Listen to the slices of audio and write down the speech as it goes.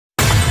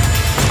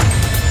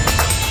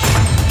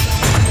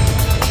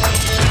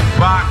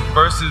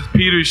versus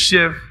Peter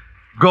Schiff,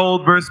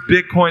 gold versus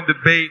Bitcoin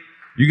debate.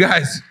 You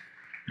guys,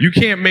 you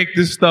can't make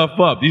this stuff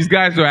up. These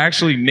guys are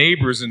actually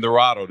neighbors in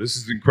Dorado. This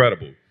is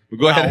incredible. But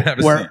go ahead and have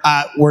a seat.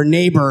 We're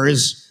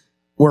neighbors.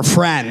 We're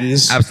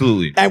friends.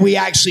 Absolutely. And we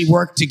actually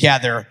work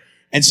together.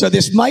 And so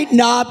this might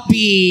not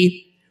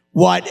be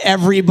what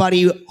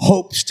everybody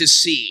hopes to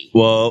see.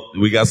 Well,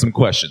 we got some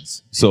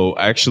questions. So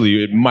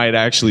actually, it might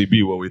actually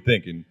be what we're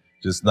thinking,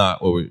 just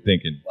not what we're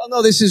thinking. Well,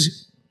 no, this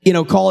is,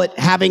 call it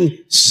having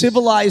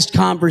civilized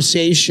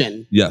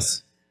conversation.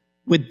 Yes.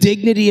 With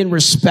dignity and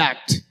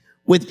respect,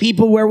 with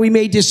people where we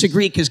may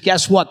disagree, because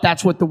guess what?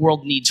 That's what the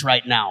world needs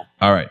right now.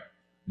 All right.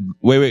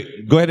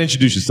 Wait. Go ahead and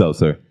introduce yourself,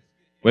 sir.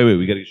 Wait.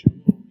 We got to get you.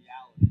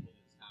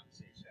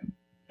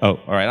 Oh,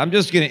 all right. I'm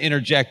just going to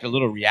interject a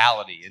little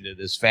reality into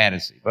this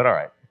fantasy, but all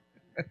right.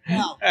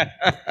 Well,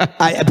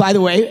 by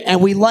the way,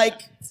 and we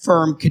like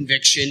firm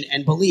conviction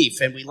and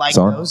belief, and we like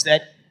those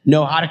that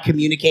know how to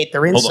communicate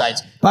their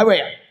insights. By the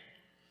way,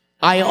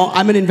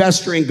 I'm an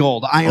investor in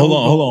gold.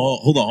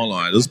 Hold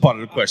on. This is part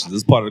of the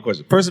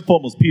question. First and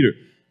foremost, Peter,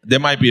 there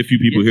might be a few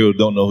people here who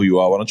don't know who you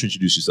are. Why don't you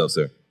introduce yourself,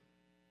 sir?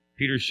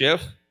 Peter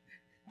Schiff.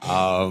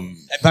 By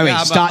the way,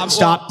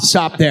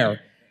 stop there.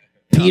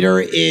 Peter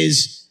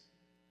is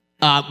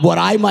what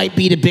I might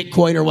be to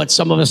Bitcoin, or what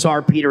some of us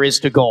are, Peter is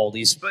to gold.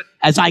 He's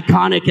as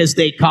iconic as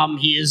they come.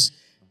 He is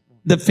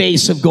the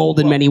face of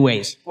gold in many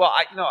ways. Well,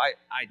 I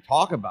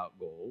talk about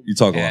gold. You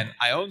talk about it. And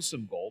I own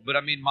some gold, but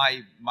I mean,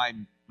 my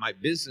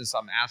business,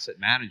 I'm an asset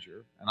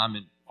manager, and I'm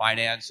in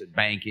finance and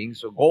banking.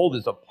 So gold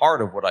is a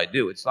part of what I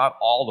do. It's not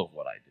all of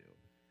what I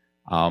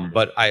do.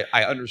 But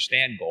I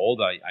understand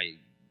gold.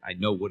 I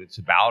know what it's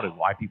about and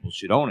why people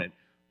should own it.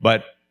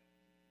 But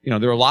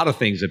there are a lot of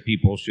things that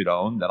people should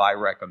own that I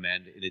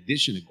recommend in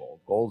addition to gold.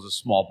 Gold is a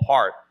small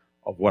part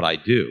of what I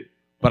do.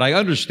 But I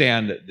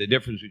understand the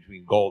difference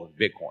between gold and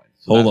Bitcoin.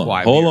 So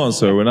Hold on,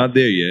 sir. We're not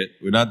there yet,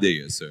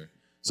 sir.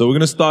 So we're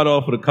going to start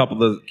off with a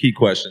couple of key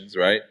questions,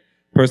 right?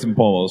 First and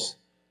foremost,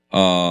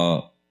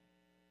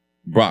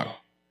 Brock,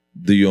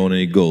 do you own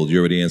any gold? You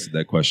already answered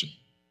that question.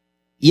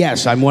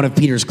 Yes, I'm one of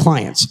Peter's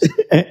clients.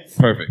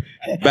 Perfect.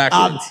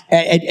 Backwards.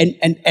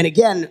 And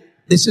again,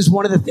 this is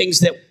one of the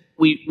things that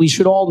we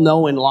should all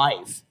know in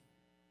life.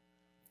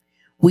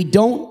 We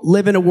don't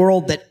live in a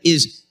world that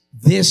is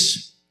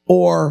this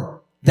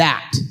or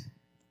that.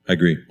 I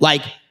agree.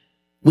 Like,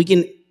 we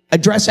can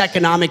address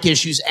economic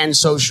issues and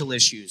social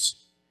issues.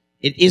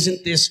 It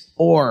isn't this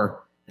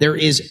or. There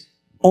is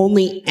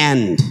only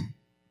and.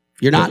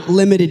 You're not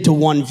limited to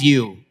one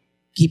view.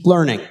 Keep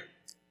learning.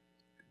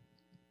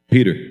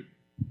 Peter,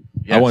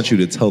 yes. I want you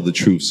to tell the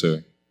truth,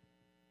 sir.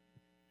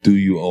 Do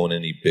you own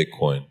any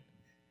Bitcoin?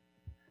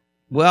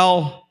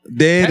 Well,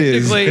 there it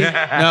is. No.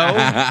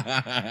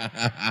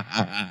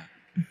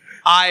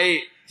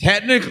 I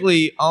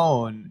technically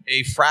own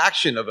a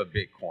fraction of a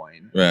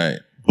Bitcoin. Right.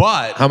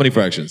 But how many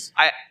fractions?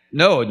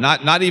 No,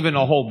 not even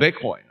a whole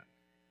Bitcoin.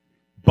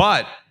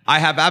 But I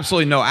have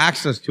absolutely no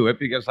access to it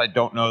because I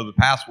don't know the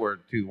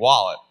password to the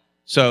wallet.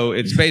 So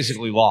it's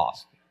basically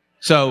lost.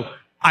 So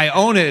I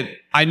own it.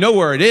 I know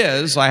where it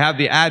is. I have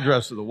the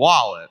address of the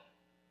wallet,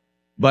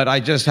 but I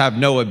just have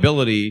no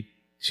ability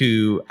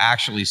to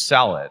actually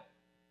sell it.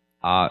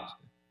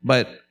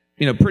 But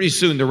pretty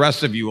soon the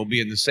rest of you will be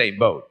in the same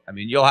boat. I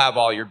mean, you'll have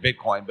all your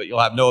Bitcoin, but you'll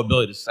have no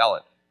ability to sell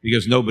it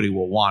because nobody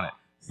will want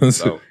it.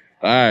 So.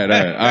 All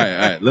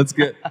right. Let's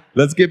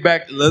get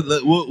back.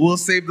 We'll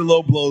save the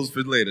low blows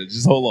for later.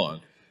 Just hold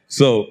on.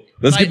 So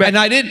let's get back. And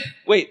I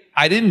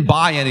didn't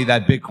buy any of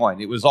that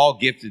Bitcoin. It was all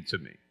gifted to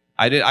me.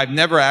 I've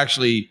never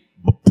actually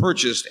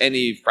purchased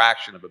any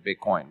fraction of a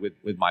Bitcoin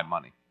with my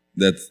money.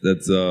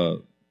 That's a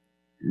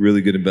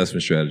really good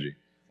investment strategy.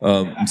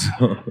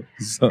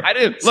 I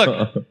didn't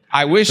look.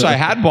 I wish I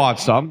had bought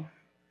some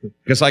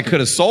because I could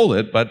have sold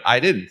it, but I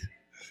didn't.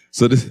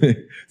 So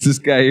this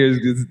guy here,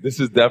 this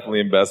is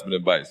definitely investment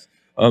advice.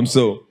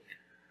 So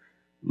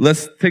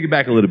let's take it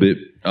back a little bit.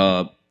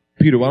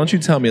 Peter, why don't you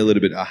tell me a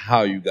little bit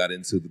how you got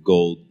into the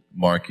gold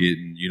market,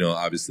 and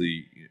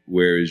obviously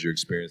where is your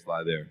experience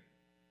lie there?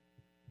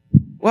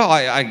 Well,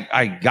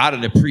 I got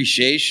an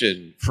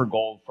appreciation for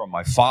gold from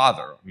my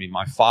father. I mean,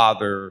 my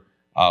father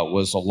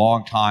was a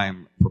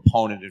longtime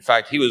proponent. In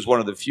fact, he was one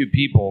of the few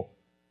people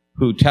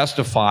who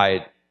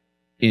testified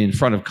in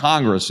front of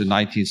Congress in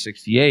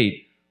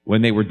 1968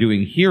 when they were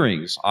doing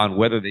hearings on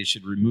whether they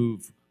should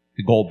remove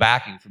the gold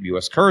backing from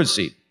U.S.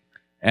 currency.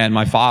 And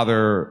my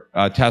father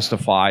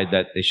testified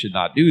that they should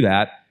not do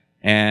that.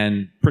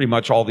 And pretty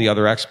much all the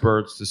other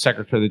experts, the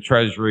Secretary of the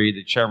Treasury,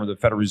 the Chairman of the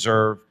Federal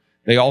Reserve,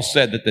 they all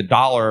said that the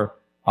dollar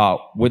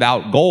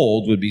without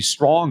gold would be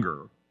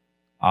stronger,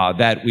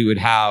 that we would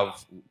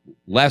have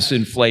less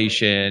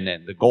inflation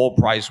and the gold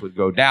price would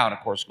go down. Of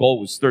course,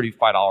 gold was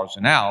 $35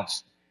 an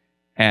ounce.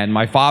 And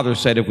my father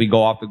said if we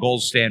go off the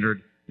gold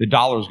standard, the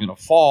dollar is going to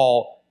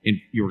fall, and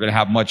you're going to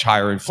have much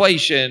higher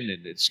inflation,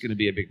 and it's going to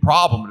be a big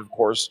problem. And of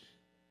course,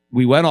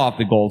 we went off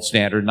the gold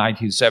standard in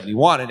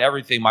 1971, and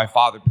everything my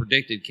father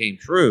predicted came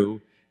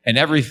true, and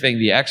everything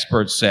the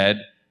experts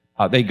said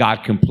they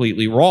got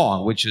completely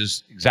wrong, which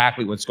is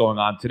exactly what's going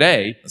on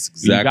today. That's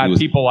exactly. You got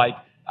people like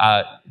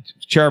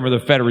Chairman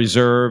of the Federal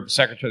Reserve,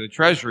 Secretary of the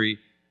Treasury,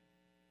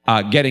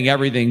 getting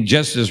everything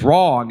just as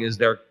wrong as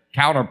their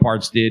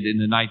counterparts did in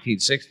the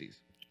 1960s.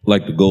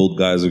 Like the gold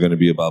guys are going to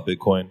be about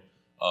Bitcoin.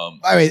 All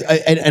right,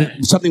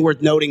 and something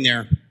worth noting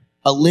there,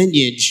 a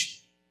lineage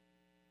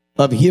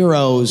of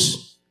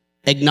heroes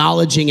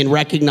acknowledging and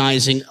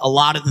recognizing a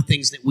lot of the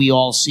things that we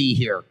all see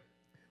here.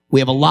 We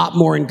have a lot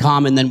more in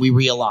common than we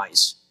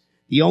realize.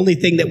 The only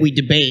thing that we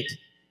debate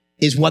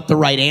is what the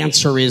right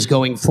answer is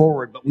going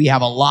forward, but we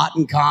have a lot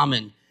in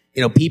common.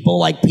 You know, people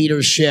like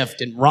Peter Schiff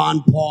and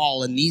Ron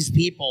Paul and these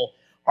people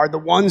are the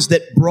ones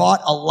that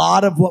brought a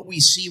lot of what we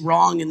see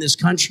wrong in this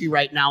country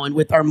right now and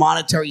with our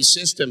monetary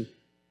system.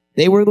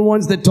 They were the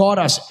ones that taught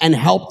us and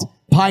helped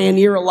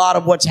pioneer a lot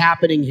of what's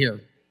happening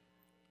here.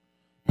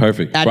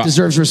 Perfect. That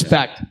deserves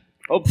respect.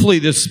 Hopefully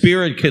the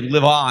spirit can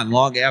live on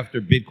long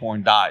after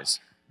Bitcoin dies.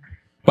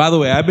 By the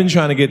way, I've been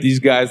trying to get these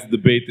guys to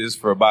debate this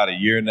for about a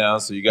year now,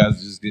 so you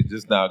guys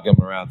just now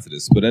coming around to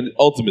this. But then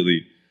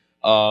ultimately,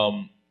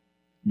 Brock,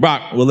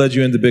 what led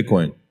you into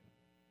Bitcoin?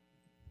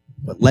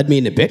 What led me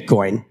into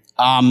Bitcoin?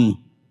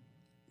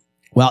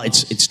 Well, it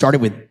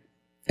started with,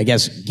 I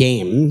guess,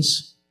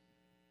 games.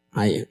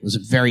 I was a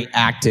very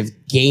active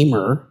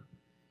gamer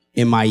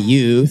in my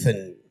youth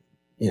and,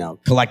 you know,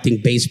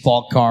 collecting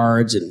baseball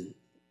cards and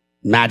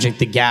Magic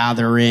the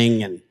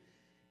Gathering.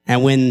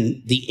 And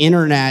when the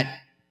internet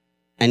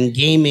and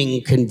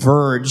gaming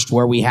converged,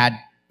 where we had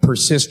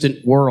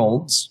persistent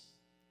worlds,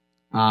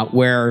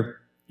 where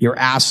your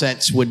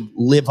assets would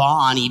live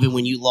on even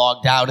when you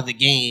logged out of the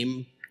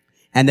game,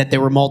 and that they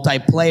were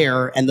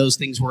multiplayer and those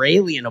things were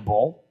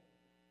alienable,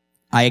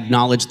 I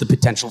acknowledged the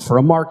potential for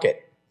a market.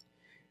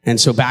 And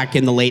so back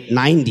in the late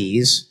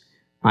 90s,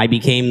 I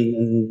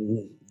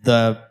became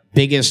the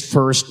biggest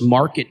first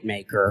market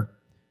maker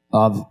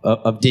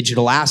of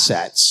digital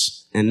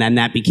assets. And then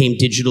that became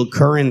digital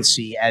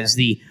currency as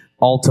the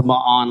Ultima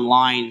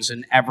Onlines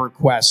and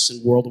EverQuests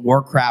and World of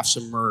Warcrafts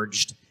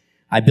emerged.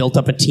 I built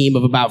up a team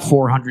of about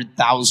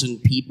 400,000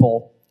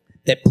 people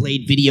that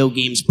played video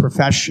games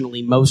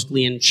professionally,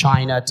 mostly in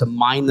China, to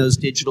mine those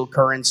digital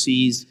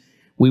currencies.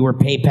 We were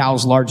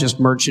PayPal's largest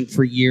merchant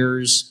for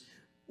years,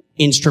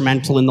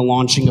 instrumental in the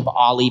launching of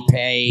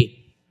Alipay,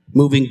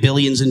 moving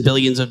billions and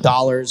billions of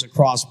dollars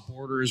across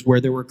borders where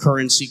there were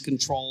currency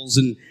controls.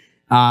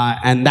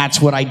 And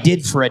that's what I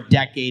did for a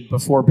decade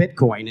before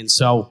Bitcoin. And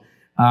so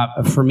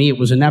for me, it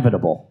was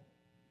inevitable.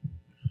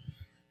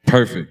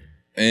 Perfect.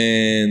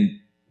 And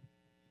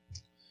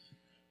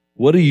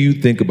what do you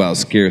think about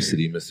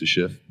scarcity, Mr.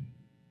 Schiff?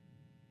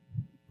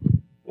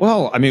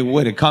 Well, I mean,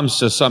 when it comes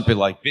to something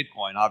like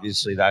Bitcoin,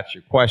 obviously that's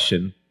your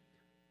question.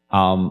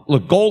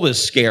 Look, gold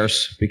is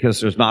scarce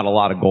because there's not a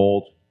lot of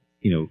gold,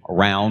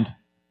 around.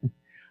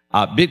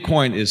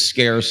 Bitcoin is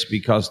scarce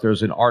because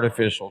there's an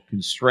artificial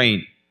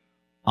constraint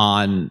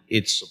on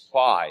its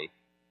supply.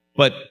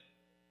 But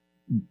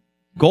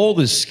gold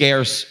is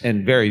scarce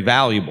and very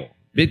valuable.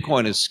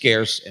 Bitcoin is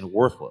scarce and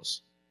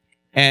worthless.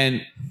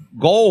 And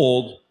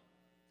gold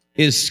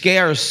is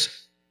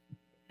scarce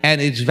and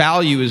its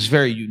value is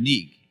very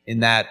unique in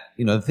that,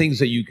 the things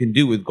that you can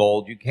do with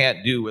gold, you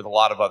can't do with a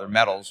lot of other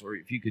metals, or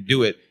if you could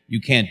do it,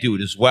 you can't do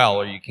it as well,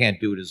 or you can't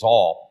do it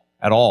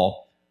at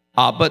all.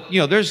 But,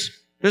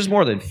 there's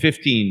more than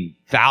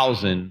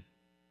 15,000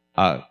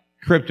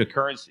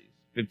 cryptocurrencies,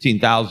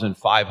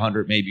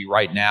 15,500 maybe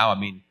right now. I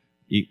mean,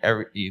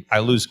 I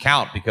lose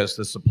count because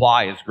the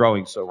supply is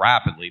growing so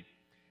rapidly.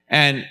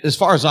 And as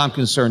far as I'm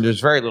concerned,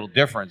 there's very little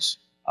difference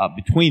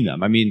between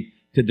them. I mean,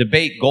 to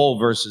debate gold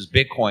versus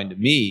Bitcoin, to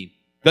me,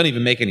 doesn't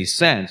even make any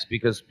sense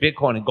because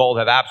Bitcoin and gold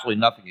have absolutely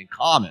nothing in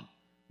common.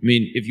 I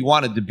mean, if you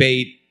want to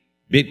debate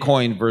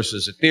Bitcoin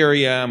versus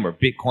Ethereum or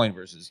Bitcoin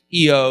versus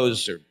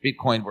EOS or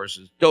Bitcoin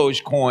versus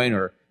Dogecoin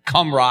or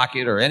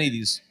Cumrocket or any of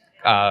these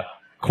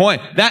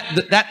coins,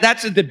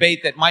 that's a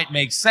debate that might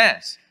make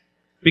sense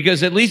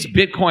because at least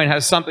Bitcoin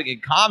has something in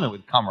common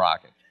with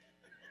Cumrocket.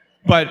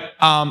 But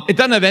it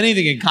doesn't have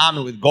anything in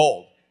common with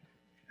gold.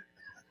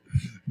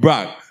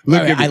 Brock,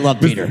 look at me. I love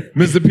Peter.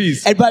 Mr.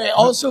 Peace. But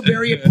also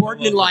very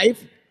important in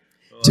life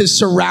to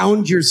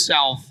surround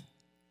yourself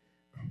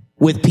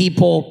with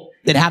people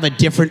that have a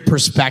different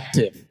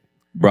perspective.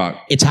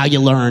 Brock. It's how you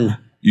learn.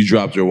 You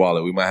dropped your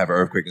wallet. We might have an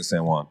earthquake in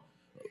San Juan.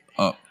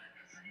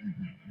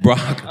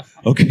 Brock,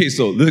 okay,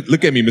 so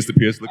look at me, Mr.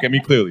 Pierce. Look at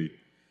me clearly.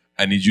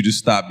 I need you to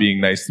stop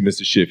being nice to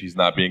Mr. Schiff. He's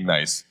not being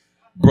nice.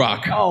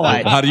 Brock,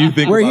 how do you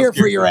think we're about here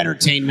scarcity? For your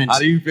entertainment. How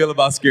do you feel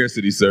about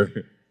scarcity, sir?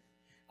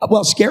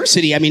 Well,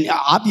 scarcity, I mean,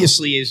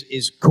 obviously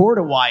is core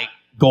to why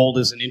gold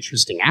is an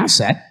interesting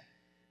asset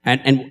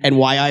and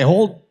why I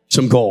hold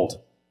some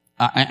gold.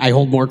 I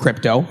hold more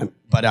crypto,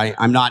 but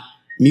I'm not,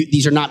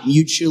 these are not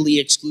mutually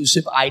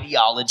exclusive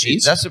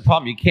ideologies. That's the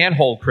problem. You can't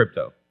hold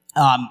crypto.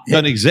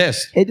 Doesn't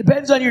exist. It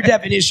depends on your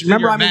definition.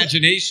 Remember, your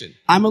imagination.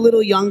 I'm a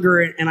little younger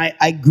and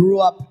I grew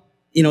up,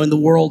 in the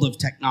world of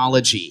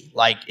technology.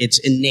 Like it's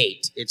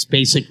innate. It's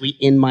basically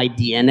in my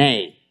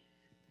DNA.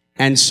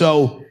 And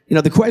so,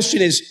 the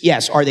question is,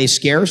 yes, are they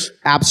scarce?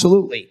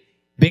 Absolutely.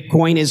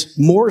 Bitcoin is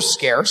more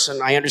scarce,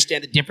 and I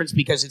understand the difference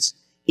because it's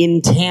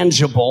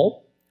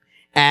intangible,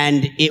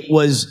 and it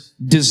was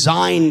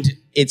designed,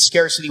 its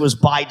scarcity was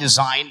by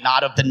design,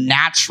 not of the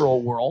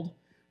natural world,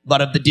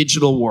 but of the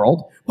digital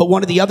world. But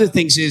one of the other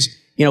things is,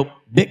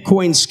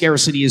 Bitcoin's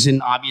scarcity is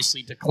in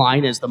obviously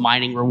decline as the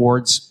mining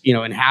rewards,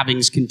 and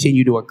halvings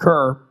continue to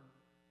occur.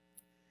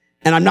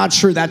 And I'm not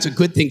sure that's a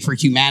good thing for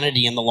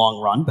humanity in the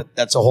long run, but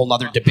that's a whole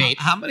other debate.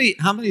 How many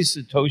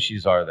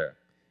Satoshis are there?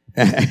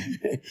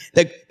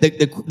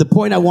 The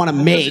point I want to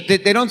make...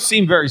 They don't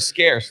seem very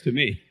scarce to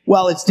me.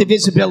 Well, it's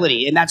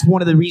divisibility, and that's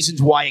one of the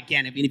reasons why,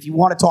 again, if you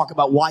want to talk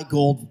about why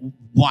gold,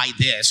 why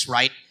this,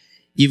 right?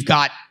 You've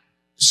got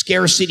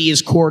scarcity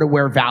is core to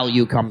where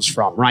value comes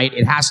from, right?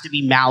 It has to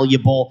be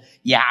malleable.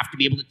 You have to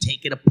be able to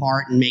take it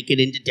apart and make it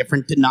into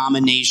different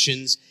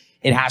denominations.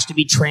 It has to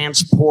be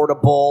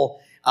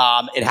transportable.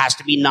 It has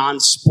to be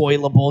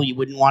non-spoilable. You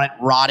wouldn't want it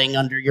rotting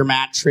under your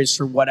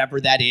mattress or whatever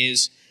that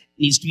is.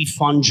 It needs to be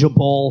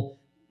fungible,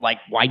 like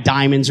why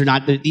diamonds are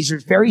not. These are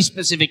very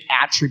specific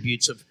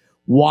attributes of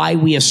why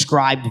we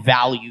ascribed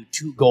value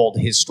to gold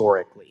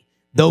historically.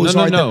 Those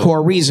are the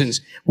core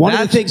reasons. One of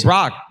the things,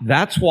 Brock,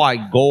 that's why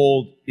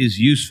gold is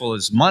useful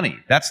as money.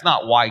 That's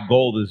not why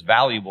gold is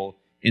valuable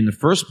in the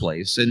first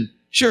place. And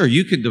sure,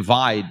 you could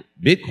divide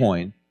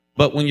Bitcoin,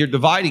 but when you're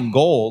dividing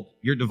gold,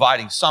 you're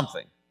dividing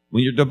something.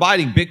 When you're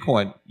dividing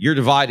Bitcoin, you're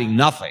dividing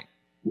nothing.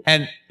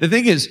 And the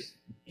thing is,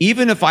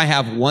 even if I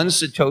have one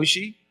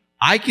Satoshi,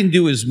 I can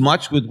do as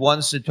much with one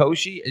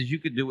Satoshi as you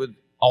could do with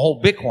a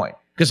whole Bitcoin,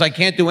 because I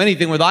can't do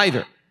anything with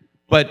either.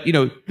 But,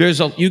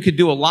 you could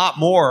do a lot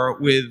more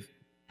with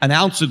an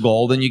ounce of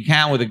gold than you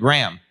can with a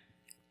gram.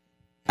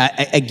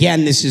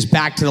 Again, this is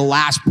back to the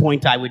last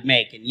point I would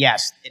make. And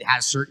yes, it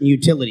has certain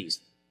utilities,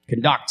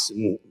 conducts.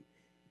 And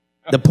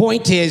the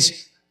point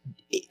is,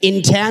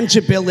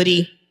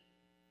 intangibility.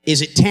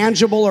 Is it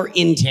tangible or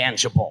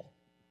intangible?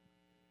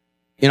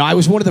 I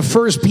was one of the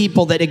first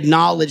people that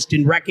acknowledged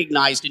and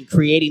recognized in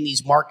creating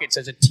these markets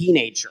as a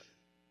teenager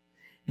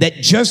that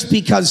just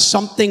because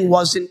something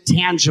wasn't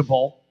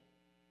tangible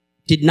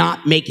did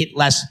not make it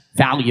less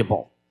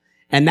valuable.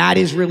 And that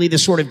is really the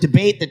sort of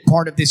debate that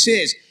part of this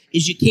is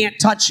you can't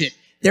touch it.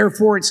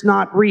 Therefore, it's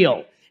not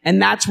real.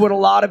 And that's what a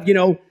lot of,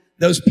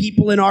 those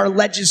people in our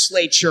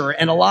legislature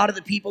and a lot of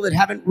the people that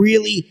haven't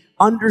really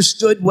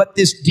understood what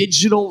this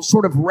digital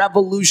sort of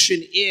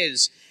revolution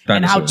is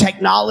and how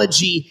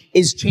technology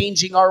is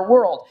changing our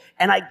world.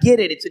 And I get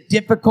it. It's a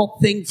difficult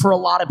thing for a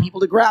lot of people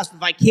to grasp.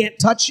 If I can't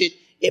touch it,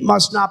 it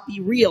must not be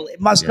real. It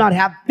must not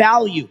have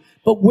value.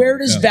 But where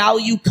does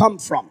value come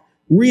from?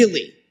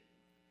 Really?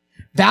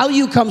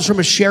 Value comes from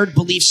a shared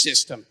belief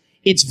system.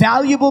 It's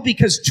valuable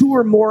because two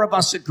or more of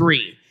us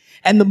agree.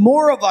 And the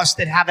more of us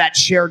that have that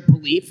shared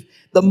belief,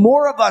 the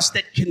more of us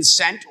that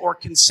consent or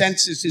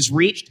consensus is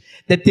reached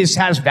that this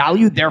has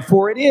value,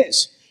 therefore it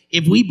is.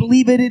 If we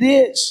believe it, it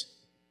is.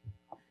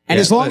 And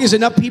as long as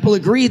enough people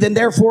agree, then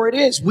therefore it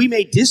is. We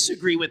may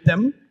disagree with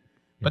them,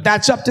 but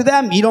that's up to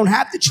them. You don't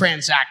have to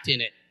transact in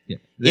it. Yeah.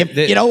 If,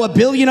 a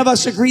billion of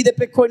us agree that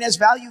Bitcoin has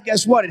value,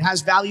 guess what? It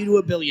has value to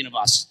a billion of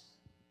us.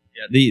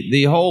 Yeah,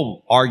 the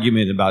whole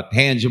argument about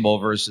tangible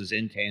versus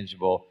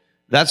intangible,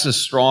 that's a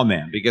straw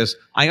man, because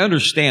I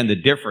understand the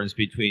difference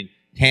between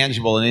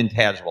tangible and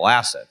intangible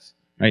assets,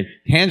 right?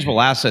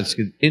 Intangible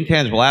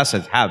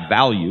assets have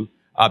value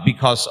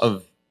because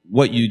of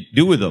what you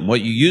do with them,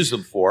 what you use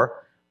them for.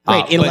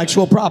 Right,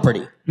 intellectual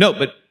property. No,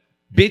 but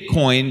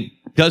Bitcoin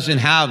doesn't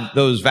have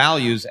those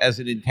values as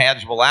an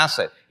intangible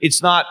asset.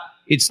 It's not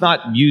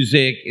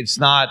music. It's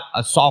not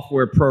a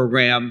software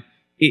program.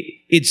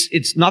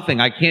 It's nothing.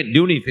 I can't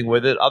do anything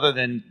with it other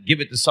than give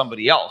it to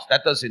somebody else.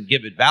 That doesn't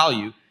give it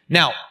value.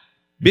 Now,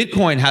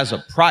 Bitcoin has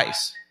a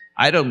price.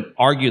 I don't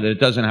argue that it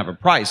doesn't have a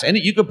price. And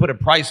you could put a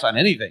price on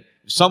anything.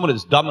 If someone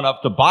is dumb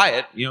enough to buy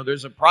it,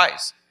 there's a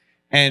price.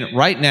 And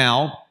right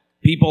now,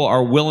 people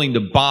are willing to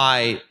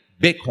buy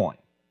Bitcoin.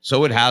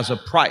 So it has a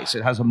price.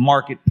 It has a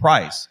market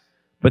price.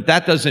 But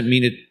that doesn't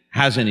mean it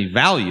has any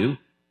value,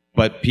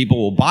 but people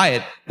will buy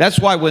it. That's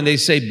why when they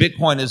say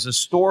Bitcoin is a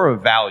store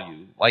of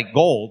value, like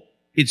gold,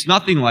 it's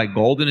nothing like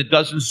gold, and it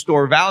doesn't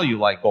store value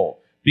like gold.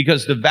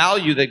 Because the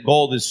value that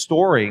gold is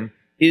storing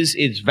is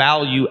its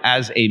value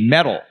as a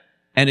metal.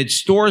 And it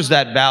stores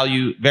that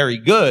value very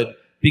good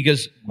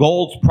because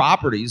gold's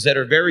properties that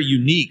are very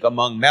unique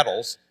among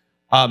metals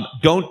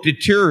don't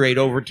deteriorate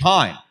over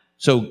time.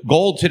 So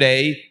gold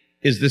today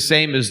is the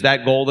same as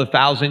that gold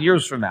 1,000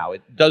 years from now.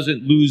 It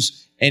doesn't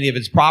lose any of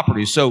its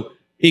properties. So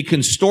it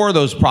can store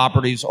those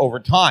properties over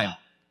time.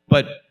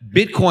 But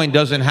Bitcoin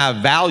doesn't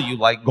have value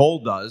like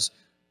gold does.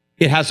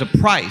 It has a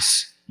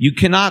price. You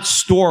cannot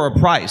store a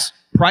price.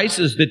 Price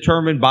is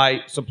determined by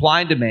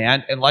supply and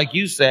demand. And like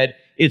you said,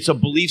 it's a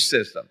belief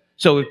system.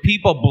 So if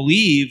people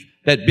believe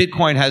that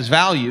Bitcoin has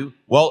value,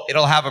 well,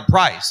 it'll have a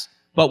price.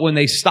 But when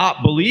they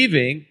stop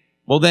believing,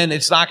 well, then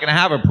it's not going to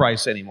have a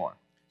price anymore.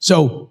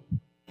 So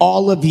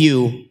all of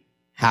you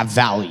have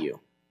value.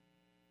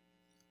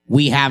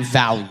 We have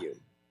value.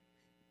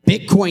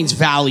 Bitcoin's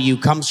value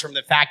comes from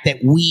the fact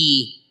that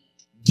we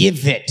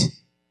give it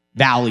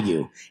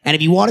value. And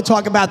if you want to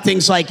talk about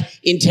things like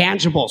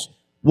intangibles,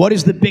 what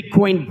is the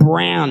Bitcoin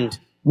brand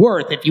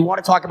worth? If you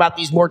want to talk about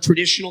these more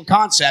traditional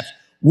concepts,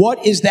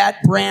 what is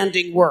that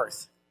branding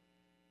worth?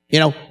 You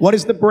know, what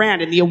is the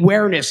brand and the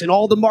awareness and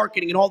all the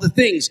marketing and all the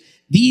things?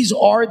 These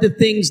are the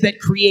things that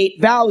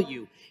create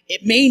value.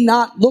 It may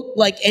not look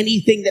like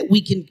anything that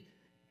we can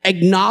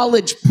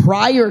acknowledge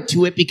prior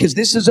to it because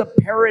this is a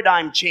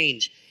paradigm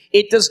change.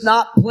 It does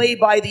not play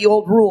by the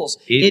old rules.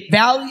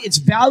 Its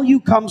value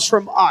comes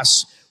from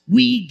us.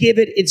 We give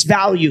it its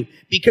value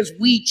because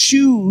we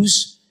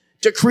choose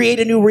to create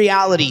a new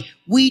reality.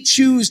 We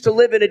choose to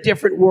live in a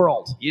different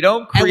world. You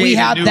don't create a new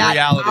reality. And we have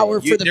that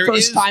power for the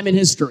first time in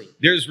history.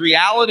 There's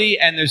reality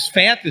and there's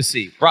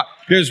fantasy.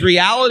 There's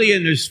reality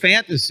and there's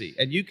fantasy.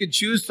 And you can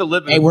choose to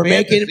live in a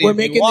fantasy. We're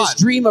making this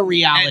dream a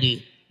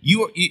reality.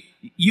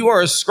 You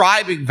are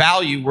ascribing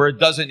value where it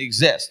doesn't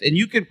exist. And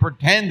you can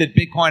pretend that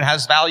Bitcoin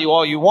has value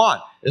all you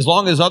want. As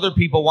long as other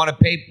people want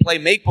to play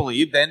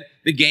make-believe, then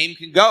the game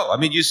can go. I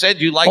mean, you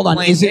said you like playing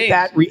games. Isn't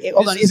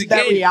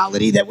that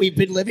reality that we've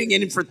been living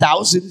in for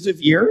thousands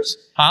of years?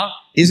 Huh?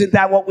 Isn't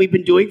that what we've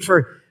been doing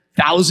for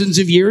thousands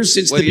of years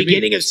since the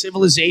beginning of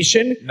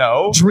civilization?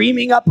 No.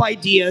 Dreaming up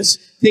ideas,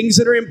 things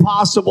that are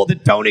impossible,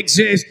 that don't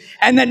exist,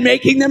 and then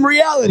making them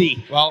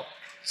reality. Well,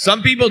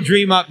 some people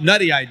dream up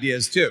nutty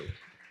ideas too.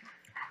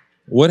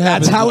 What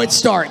happens? That's how it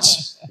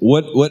starts.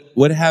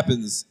 What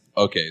happens?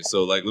 Okay,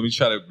 so like, let me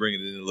try to bring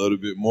it in a little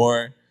bit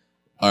more.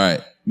 All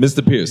right,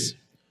 Mr. Pierce,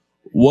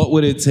 what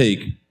would it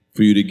take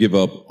for you to give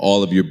up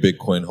all of your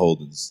Bitcoin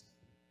holdings?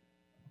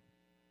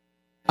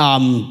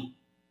 I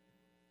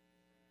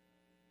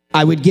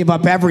would give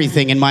up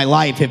everything in my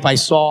life if I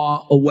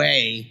saw a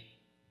way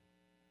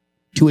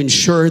to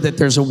ensure that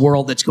there's a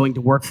world that's going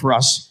to work for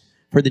us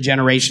for the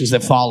generations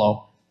that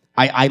follow.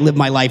 I live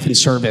my life in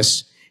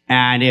service.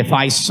 And if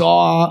I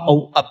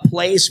saw a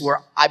place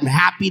where I'm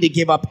happy to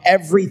give up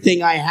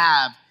everything I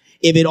have,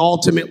 if it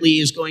ultimately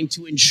is going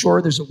to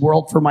ensure there's a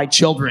world for my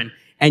children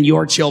and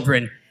your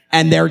children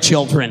and their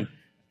children,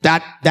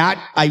 that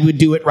I would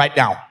do it right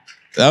now.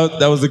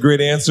 That was a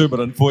great answer, but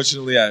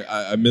unfortunately,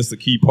 I missed the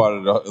key part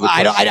of the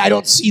question. I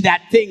don't see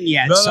that thing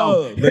yet.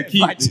 No.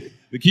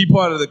 The key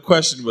part of the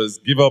question was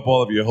give up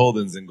all of your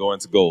holdings and go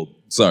into gold.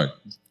 Sorry.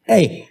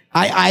 Hey,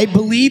 I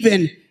believe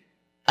in,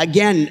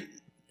 again,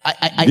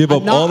 give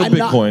up all the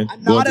Bitcoin.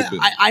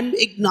 I'm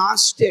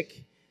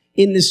agnostic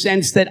in the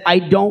sense that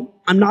I'm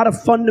not a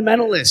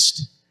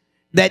fundamentalist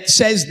that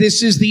says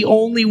this is the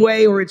only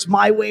way or it's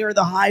my way or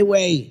the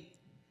highway.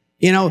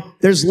 You know,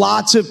 there's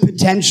lots of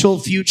potential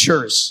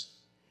futures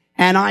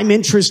and I'm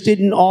interested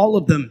in all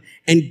of them.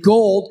 And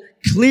gold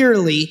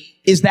clearly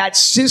is that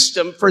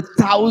system for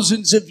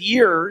thousands of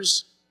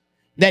years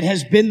that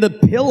has been the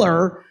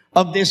pillar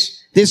of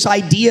this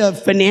idea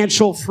of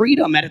financial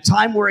freedom at a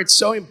time where it's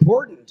so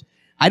important.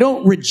 I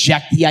don't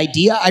reject the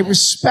idea. I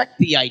respect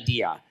the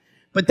idea.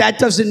 But that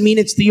doesn't mean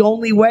it's the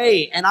only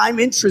way. And I'm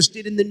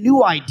interested in the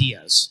new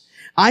ideas.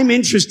 I'm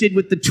interested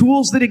with the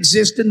tools that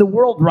exist in the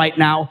world right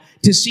now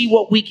to see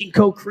what we can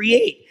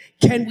co-create.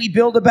 Can we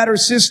build a better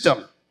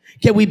system?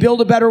 Can we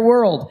build a better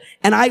world?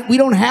 And we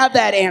don't have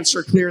that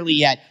answer clearly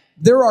yet.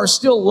 There are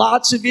still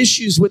lots of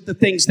issues with the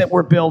things that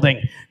we're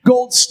building.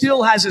 Gold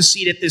still has a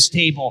seat at this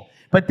table.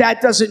 But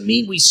that doesn't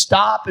mean we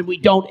stop and we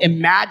don't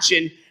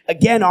imagine.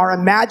 Again, our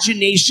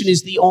imagination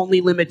is the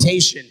only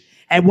limitation.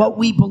 And what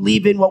we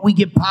believe in, what we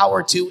give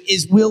power to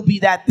will be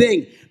that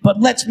thing.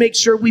 But let's make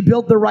sure we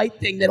build the right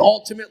thing that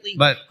ultimately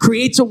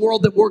creates a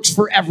world that works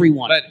for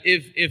everyone. But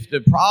if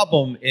the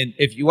problem,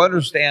 if you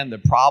understand the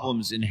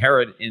problems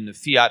inherent in the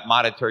fiat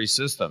monetary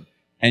system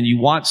and you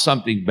want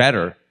something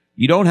better,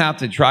 you don't have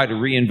to try to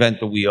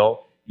reinvent the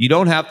wheel. You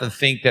don't have to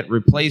think that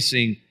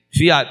replacing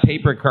fiat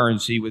paper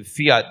currency with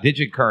fiat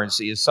digit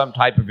currency is some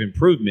type of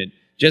improvement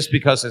just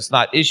because it's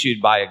not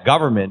issued by a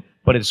government,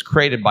 but it's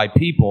created by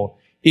people.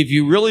 If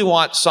you really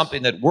want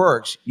something that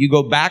works, you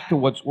go back to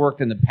what's worked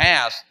in the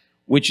past,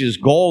 which is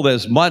gold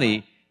as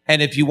money.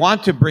 And if you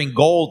want to bring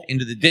gold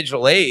into the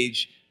digital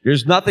age,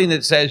 there's nothing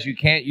that says you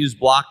can't use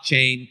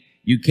blockchain,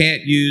 you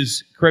can't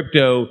use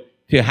crypto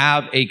to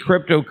have a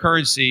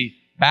cryptocurrency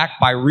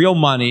backed by real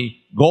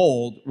money,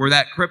 gold, where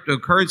that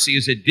cryptocurrency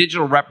is a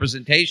digital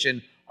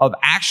representation of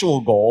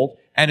actual gold,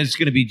 and it's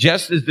going to be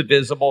just as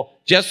divisible,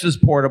 just as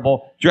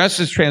portable, just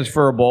as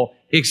transferable,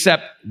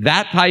 except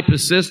that type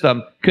of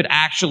system could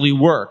actually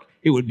work.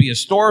 It would be a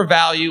store of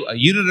value, a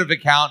unit of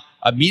account,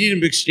 a medium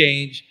of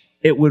exchange.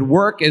 It would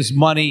work as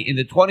money in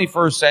the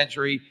 21st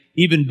century,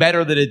 even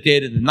better than it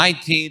did in the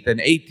 19th and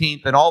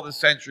 18th and all the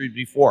centuries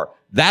before.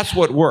 That's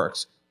what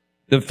works.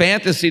 The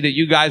fantasy that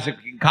you guys have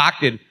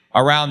concocted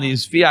around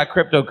these fiat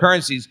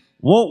cryptocurrencies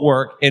won't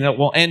work, and it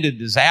will end in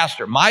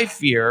disaster. My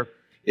fear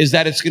is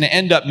that it's going to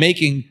end up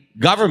making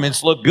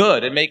governments look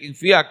good and making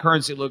fiat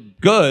currency look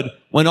good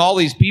when all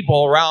these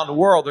people around the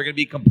world are going to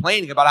be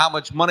complaining about how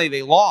much money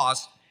they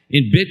lost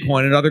in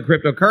Bitcoin and other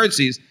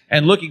cryptocurrencies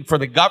and looking for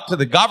the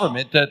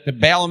government to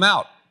bail them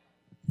out.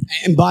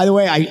 And by the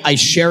way, I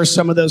share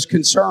some of those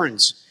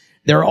concerns.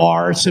 there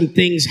are some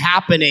things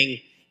happening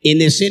in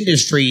this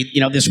industry,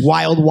 this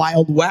wild,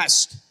 wild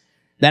west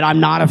that I'm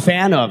not a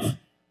fan of.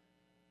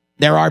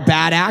 There are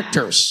bad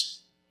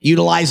actors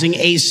utilizing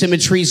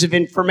asymmetries of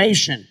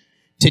information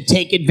to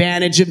take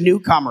advantage of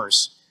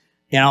newcomers.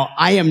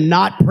 I am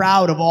not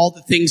proud of all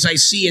the things I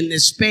see in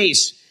this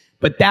space,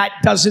 but that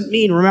doesn't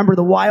mean, remember,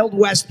 the Wild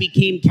West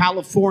became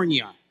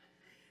California.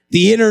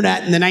 The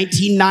internet in the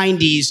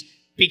 1990s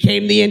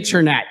became the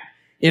internet.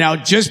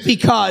 Just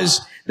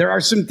because there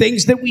are some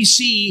things that we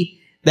see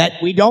that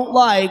we don't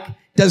like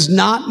does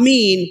not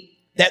mean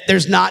that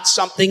there's not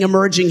something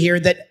emerging here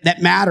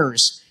that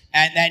matters.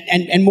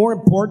 And more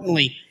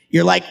importantly,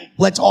 you're like,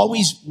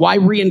 why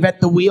reinvent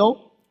the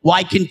wheel?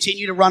 Why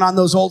continue to run on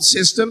those old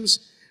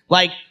systems?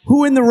 Like,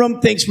 who in the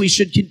room thinks we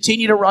should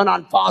continue to run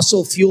on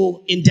fossil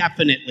fuel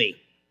indefinitely?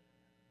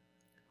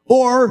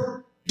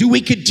 Or do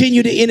we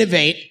continue to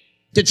innovate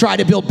to try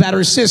to build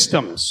better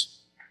systems?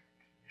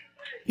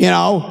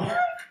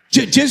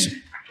 It's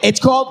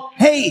called,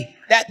 hey,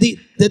 that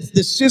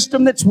the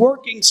system that's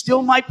working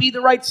still might be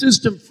the right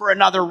system for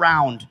another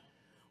round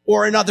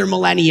or another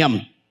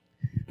millennium.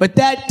 But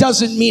that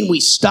doesn't mean we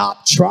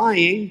stop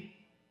trying.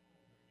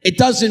 It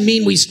doesn't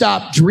mean we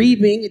stop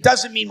dreaming. It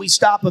doesn't mean we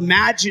stop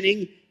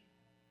imagining,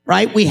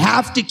 right? We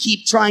have to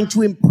keep trying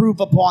to improve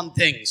upon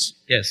things.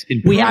 Yes,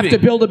 we have to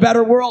build a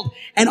better world.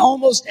 And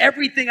almost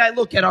everything I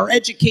look at, our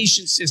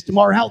education system,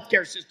 our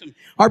healthcare system,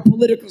 our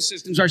political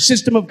systems, our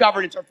system of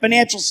governance, our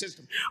financial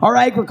system, our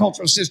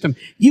agricultural system,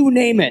 you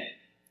name it.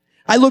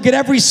 I look at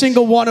every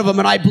single one of them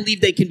and I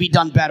believe they can be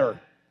done better.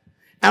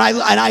 And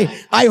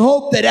I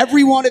hope that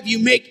every one of you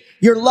make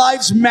your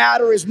lives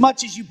matter as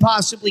much as you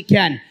possibly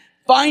can.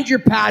 Find your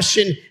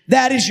passion.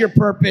 That is your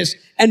purpose,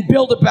 and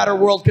build a better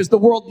world, because the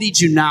world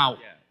needs you now.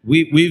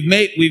 Yeah. We've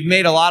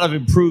made a lot of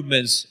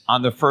improvements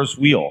on the first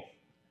wheel,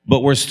 but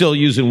we're still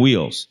using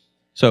wheels.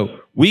 So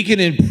we can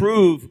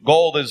improve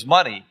gold as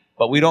money,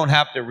 but we don't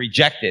have to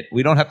reject it.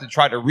 We don't have to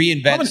try to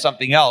reinvent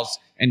something else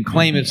and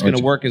claim it's going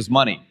to work as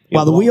money.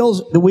 Well,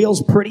 the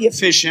wheel's pretty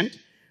efficient,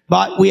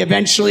 but we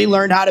eventually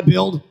learned how to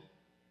build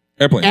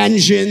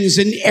engines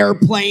and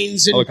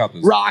airplanes and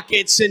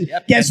rockets. And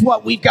guess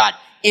what? We've got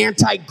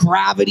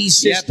anti-gravity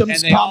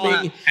systems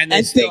coming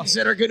and things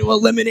that are going to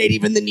eliminate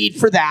even the need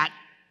for that.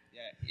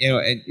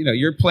 Yeah,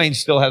 your plane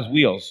still has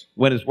wheels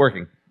when it's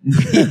working.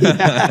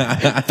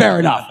 Fair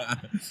enough.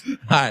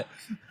 All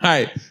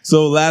right.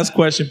 So last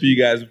question for you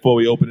guys before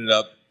we open it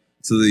up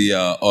to the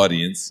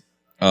audience.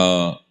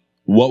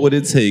 What would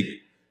it take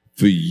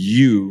for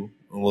you,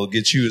 and we'll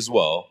get you as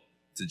well,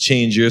 to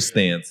change your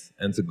stance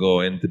and to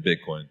go into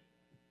Bitcoin?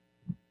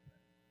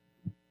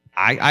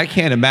 I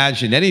can't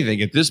imagine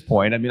anything at this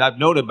point. I mean, I've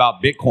known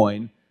about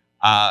Bitcoin,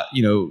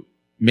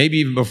 maybe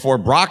even before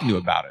Brock knew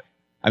about it.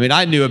 I mean,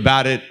 I knew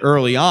about it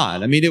early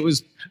on. I mean,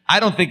 I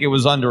don't think it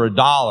was under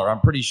 $1.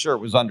 I'm pretty sure it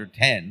was under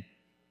 10.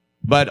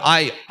 But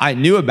I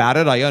knew about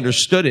it. I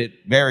understood it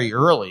very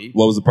early.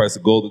 What was the price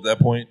of gold at that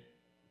point?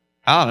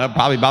 I don't know,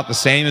 probably about the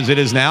same as it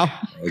is now.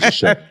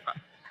 Just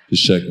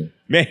checking.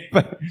 Maybe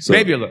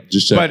a little.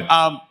 Just checking.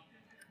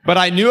 But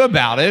I knew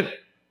about it.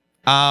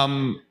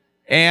 And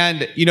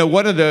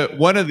one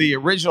of the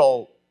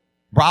original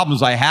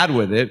problems I had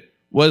with it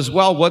was,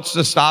 well, what's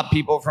to stop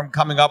people from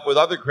coming up with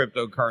other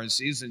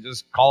cryptocurrencies and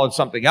just call it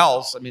something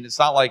else? I mean, it's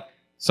not like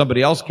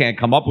somebody else can't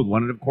come up with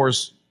one. And of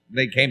course,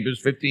 there's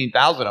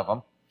 15,000 of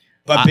them.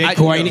 But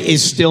Bitcoin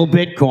is still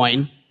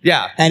Bitcoin.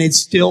 Yeah. And it's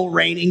still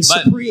reigning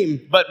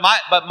supreme. But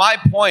my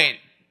point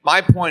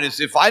is,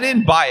 if I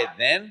didn't buy it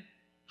then,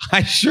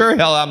 I sure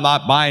hell I'm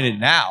not buying it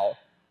now.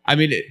 I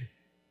mean,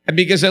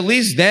 because at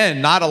least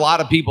then, not a lot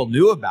of people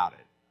knew about it.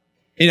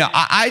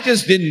 I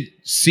just didn't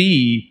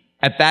see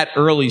at that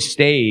early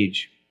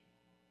stage,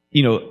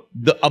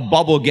 a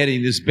bubble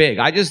getting this big.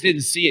 I just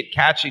didn't see it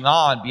catching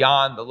on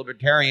beyond the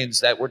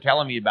libertarians that were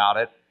telling me about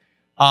it.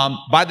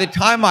 By the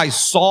time I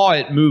saw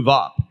it move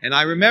up, and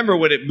I remember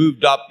when it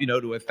moved up,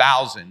 to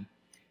 1,000,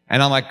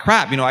 and I'm like,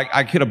 crap,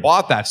 I could have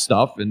bought that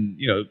stuff and,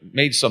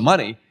 made some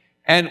money.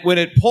 And when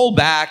it pulled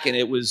back and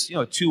it was,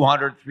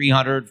 200,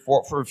 300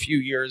 for a few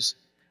years,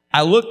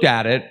 I looked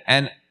at it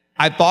and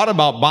I thought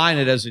about buying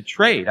it as a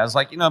trade. I was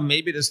like,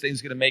 maybe this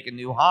thing's going to make a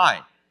new high.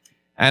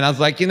 And I was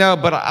like,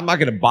 but I'm not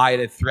going to buy it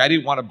at 3. I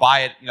didn't want to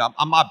buy it.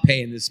 I'm not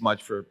paying this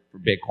much for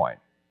Bitcoin.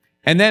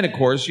 And then, of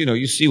course,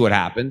 you see what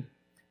happened.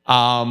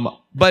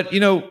 But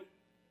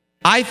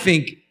I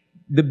think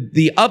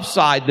the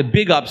upside, the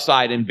big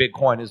upside in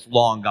Bitcoin is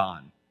long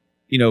gone.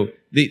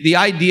 The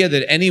idea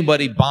that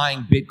anybody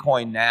buying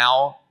Bitcoin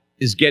now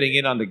is getting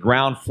in on the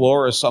ground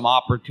floor or some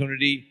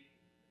opportunity,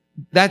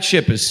 that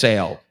ship has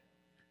sailed.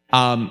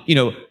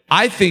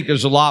 I think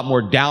there's a lot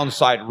more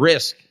downside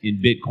risk in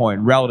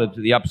Bitcoin relative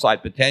to the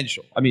upside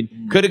potential. I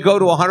mean, could it go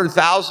to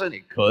 100,000?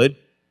 It could.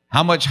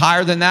 How much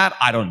higher than that?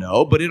 I don't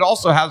know. But it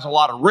also has a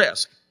lot of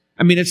risk.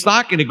 I mean, it's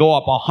not going to go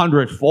up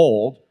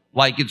 100-fold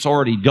like it's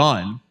already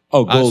done.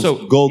 Oh,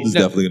 gold is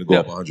definitely going to go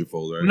up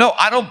 100-fold, right? No,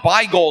 I don't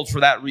buy gold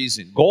for that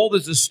reason. Gold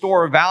is a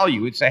store of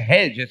value. It's a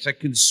hedge. It's a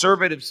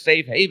conservative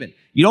safe haven.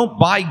 You don't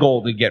buy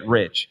gold to get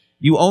rich.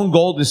 You own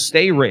gold to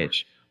stay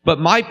rich. But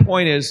my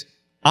point is,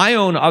 I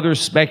own other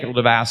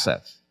speculative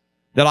assets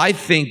that I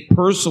think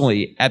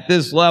personally at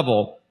this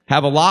level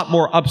have a lot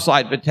more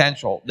upside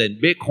potential than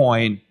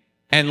Bitcoin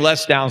and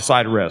less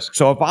downside risk.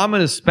 So if I'm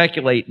going to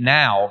speculate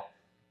now,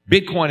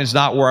 Bitcoin is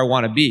not where I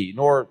want to be,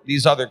 nor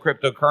these other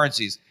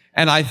cryptocurrencies.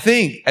 And I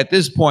think at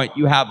this point,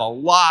 you have a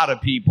lot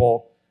of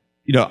people,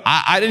 you know,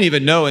 I didn't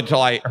even know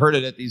until I heard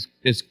it at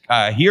this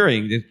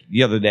hearing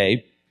the other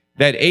day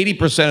that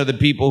 80% of the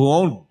people who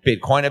own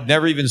Bitcoin have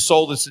never even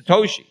sold a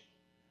Satoshi.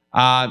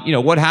 You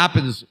know, what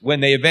happens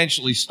when they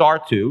eventually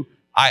start to?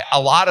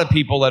 A lot of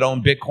people that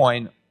own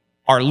Bitcoin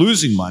are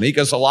losing money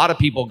because a lot of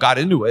people got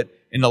into it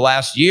in the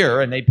last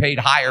year and they paid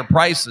higher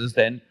prices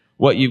than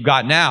what you've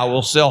got now.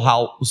 We'll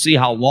see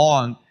how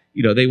long,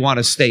 you know, they want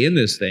to stay in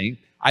this thing.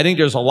 I think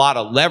there's a lot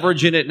of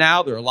leverage in it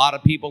now. There are a lot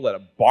of people that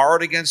have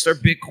borrowed against their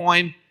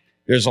Bitcoin.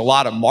 There's a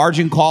lot of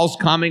margin calls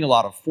coming, a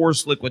lot of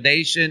forced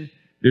liquidation.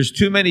 There's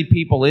too many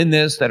people in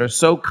this that are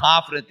so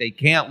confident they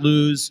can't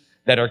lose,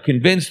 that are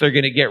convinced they're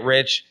going to get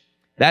rich.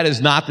 That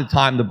is not the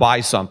time to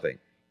buy something.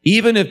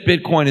 Even if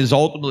Bitcoin is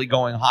ultimately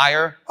going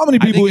higher. How many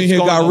people in here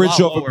got rich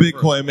off of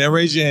Bitcoin, man?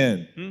 Raise your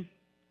hand.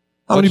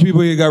 How many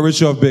people here got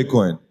rich off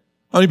Bitcoin?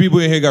 How many people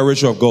in here got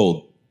rich off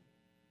gold?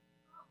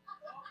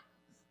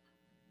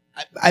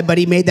 But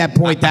he made that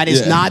point. That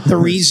is not the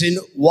reason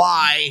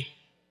why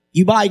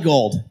you buy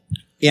gold.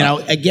 You know,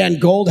 again,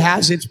 gold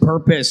has its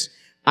purpose.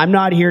 I'm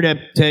not here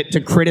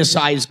to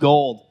criticize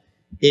gold.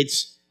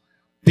 It's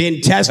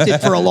been tested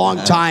for a long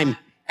time,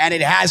 and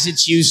it has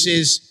its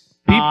uses.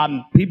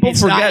 People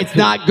forget it's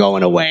not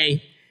going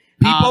away.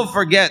 People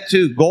forget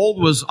too.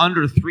 Gold was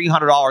under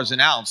 $300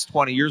 an ounce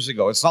 20 years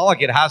ago. It's not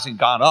like it hasn't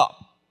gone up.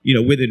 You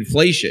know, with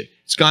inflation,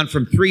 it's gone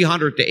from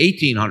 300 to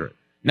 1,800.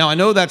 Now I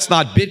know that's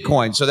not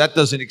Bitcoin, so that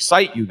doesn't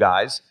excite you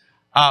guys,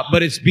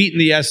 but it's beaten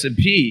the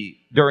S&P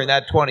during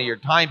that 20-year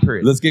time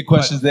period. Let's get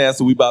questions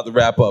answered. We about to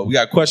wrap up. We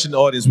got a question in the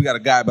audience. We got a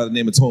guy by the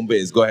name of Tone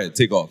Bays. Go ahead,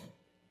 take off.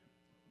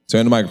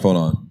 Turn the microphone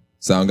on.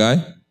 Sound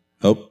guy,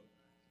 help.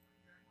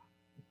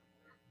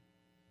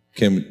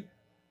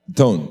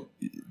 Tone,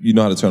 you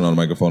know how to turn on the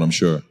microphone, I'm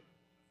sure.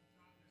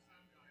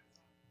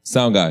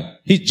 Sound guy.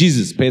 He's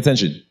Jesus. Pay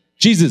attention.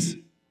 Jesus.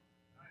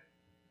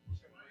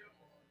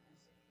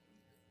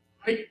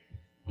 Hey,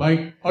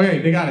 Mike. Okay,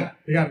 they got it.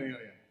 All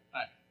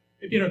right.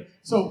 Hey, Peter.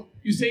 So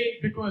you say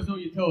Bitcoin has no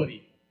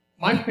utility.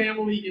 My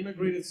family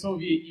immigrated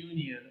Soviet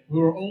Union. We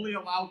were only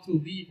allowed to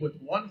leave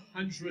with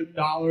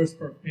 $100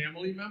 per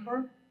family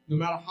member, no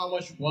matter how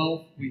much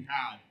wealth we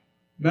had.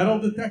 Metal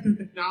detector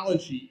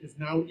technology is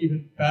now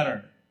even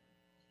better.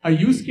 A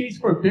use case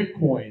for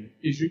Bitcoin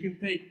is you can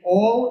take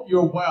all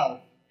your wealth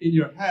in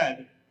your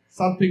head,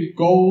 something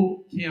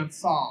gold can't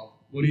solve.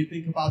 What do you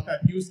think about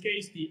that use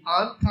case? The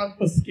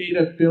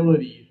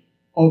unconfiscatability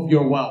of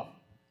your wealth.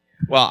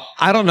 Well,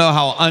 I don't know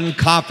how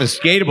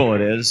unconfiscatable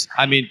it is.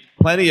 I mean,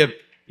 plenty of,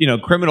 you know,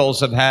 criminals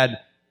have had,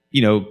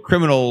 you know,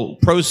 criminal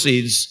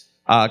proceeds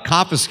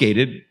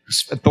confiscated.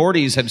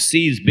 Authorities have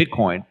seized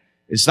Bitcoin.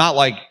 It's not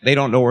like they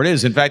don't know where it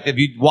is. In fact, if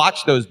you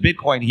watch those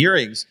Bitcoin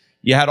hearings,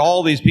 you had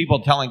all these people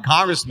telling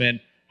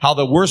congressmen how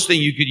the worst thing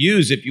you could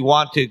use if you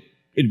want to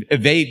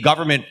evade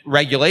government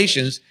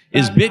regulations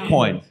is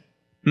Bitcoin.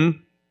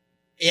 And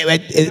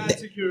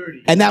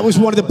that was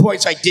one of the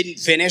points I didn't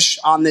finish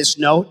on this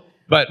note.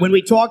 But when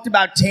we talked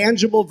about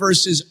tangible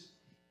versus,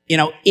 you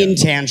know,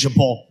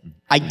 intangible,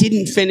 I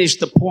didn't finish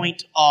the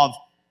point of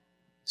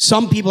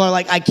some people are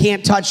like, I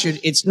can't touch it.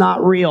 It's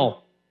not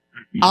real.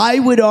 I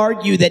would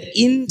argue that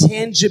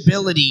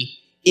intangibility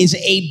is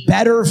a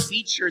better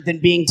feature than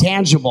being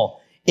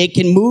tangible. It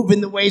can move in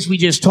the ways we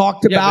just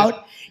talked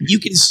about. You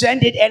can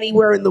send it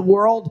anywhere in the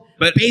world,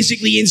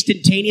 basically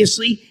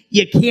instantaneously.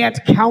 You can't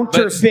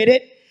counterfeit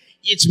it.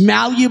 It's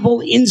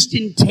malleable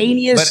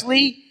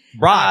instantaneously.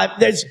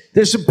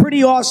 There's some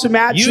pretty awesome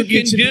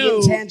attributes of the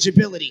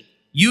intangibility.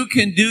 You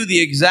can do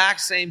the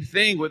exact same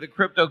thing with a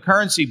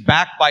cryptocurrency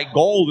backed by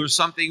gold or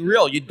something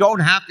real. You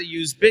don't have to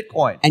use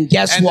Bitcoin. And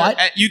guess what?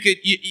 You could,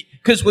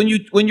 because when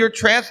you're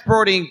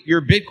transporting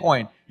your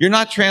Bitcoin, you're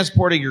not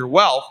transporting your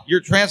wealth. You're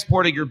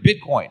transporting your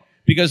Bitcoin,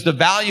 because the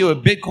value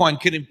of Bitcoin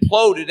can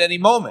implode at any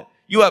moment.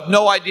 You have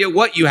no idea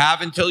what you have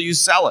until you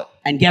sell it.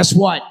 And guess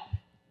what?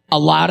 A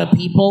lot of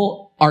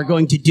people are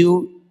going to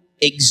do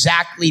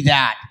exactly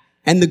that.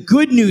 And the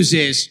good news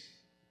is,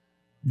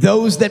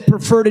 those that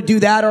prefer to do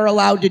that are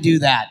allowed to do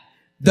that.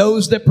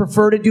 Those that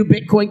prefer to do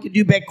Bitcoin can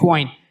do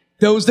Bitcoin.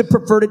 Those that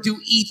prefer to do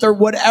Ether,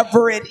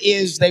 whatever it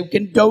is, they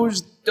can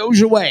doge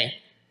away.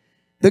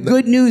 The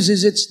good news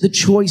is the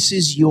choice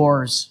is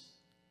yours.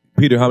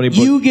 Peter, how many?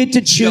 You get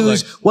to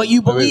choose what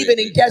you believe in,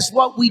 and guess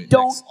what? We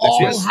don't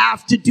all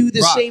have to do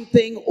the same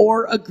thing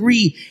or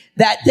agree.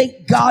 That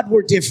thank God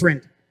we're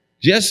different.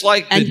 Just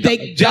like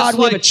thank God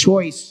we have a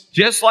choice.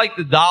 Just like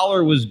the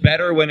dollar was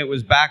better when it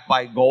was backed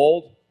by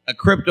gold, a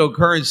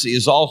cryptocurrency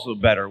is also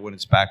better when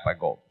it's backed by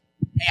gold.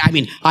 I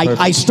mean,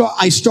 I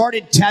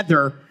started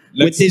Tether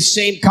with this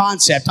same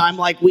concept. I'm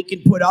like, we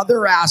can put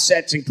other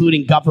assets,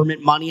 including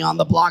government money, on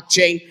the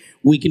blockchain.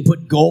 We can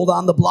put gold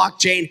on the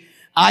blockchain.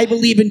 I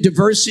believe in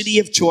diversity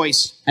of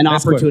choice and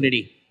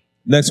opportunity.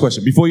 Next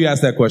question. Before you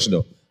ask that question,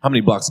 though, how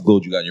many blocks of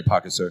gold you got in your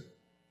pocket, sir?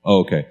 Oh,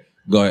 okay.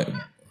 Go ahead.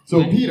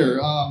 So, Peter,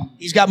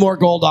 he's got more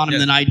gold on him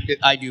than I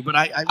do, but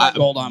I got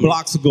gold on me.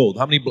 Blocks of gold.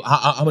 How many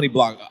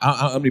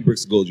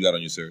bricks of gold you got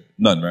on you, sir?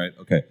 None, right?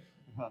 Okay.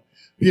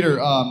 Peter,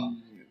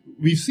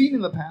 we've seen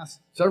in the past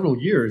several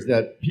years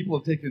that people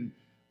have taken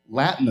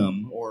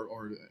latinum or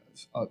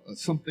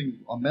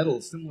a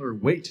metal similar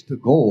weight to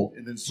gold,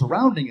 and then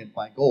surrounding it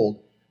by gold,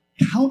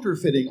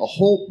 counterfeiting a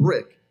whole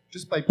brick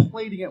just by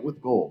plating it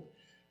with gold.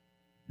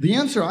 The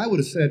answer I would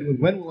have said,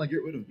 when will I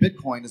get rid of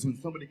Bitcoin, is when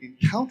somebody can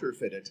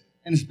counterfeit it.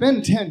 And it's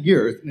been 10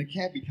 years, and it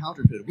can't be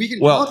counterfeited. We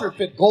can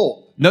counterfeit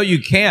gold. No, you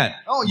can't.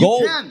 Oh,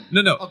 gold, you can.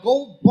 No. A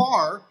gold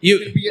bar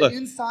can be an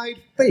inside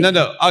fake.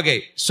 No.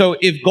 Okay, so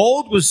if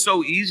gold was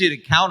so easy to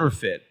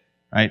counterfeit,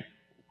 right,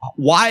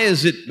 why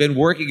has it been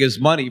working as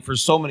money for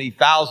so many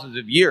thousands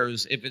of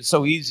years if it's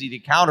so easy to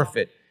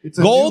counterfeit?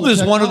 Gold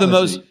is one of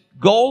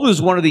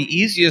the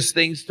easiest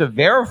things to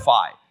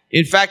verify.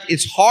 In fact,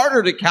 it's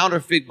harder to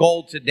counterfeit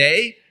gold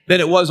today than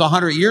it was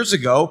 100 years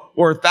ago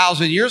or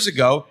 1,000 years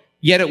ago,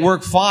 yet it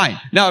worked fine.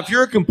 Now, if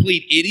you're a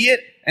complete idiot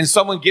and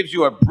someone gives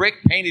you a brick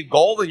painted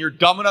gold and you're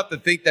dumb enough to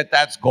think that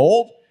that's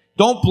gold,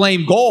 don't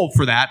blame gold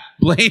for that.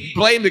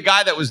 Blame the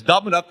guy that was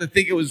dumb enough to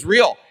think it was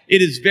real.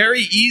 It is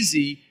very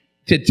easy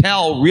to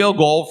tell real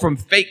gold from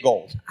fake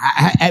gold.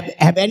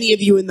 Have any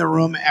of you in the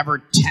room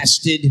ever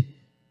tested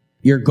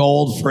your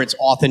gold for its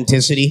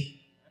authenticity?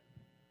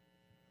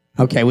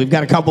 Okay, we've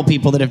got a couple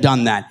people that have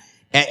done that.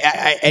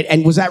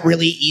 And was that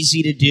really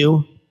easy to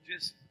do?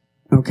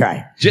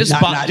 Okay.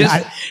 Not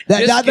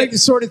like the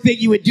sort of thing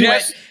you would do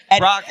just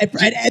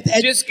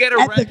get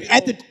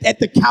at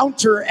the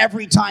counter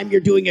every time you're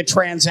doing a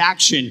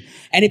transaction.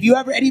 And if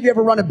any of you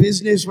ever run a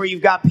business where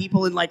you've got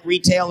people in like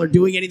retail or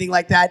doing anything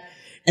like that,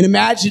 and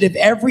imagine if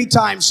every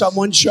time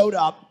someone showed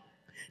up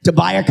to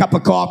buy a cup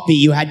of coffee,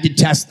 you had to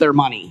test their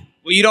money.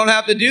 Well, you don't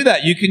have to do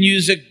that. You can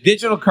use a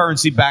digital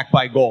currency backed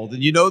by gold,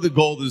 and you know the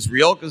gold is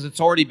real because it's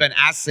already been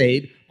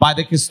assayed by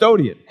the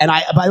custodian. And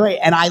by the way,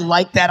 I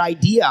like that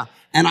idea.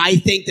 And I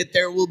think that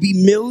there will be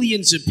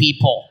millions of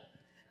people,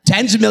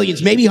 tens of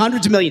millions, maybe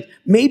hundreds of millions,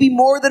 maybe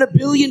more than 1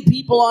 billion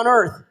people on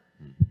earth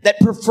that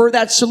prefer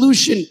that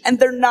solution. And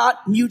they're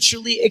not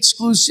mutually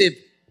exclusive.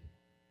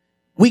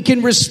 We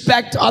can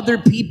respect other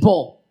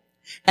people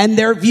and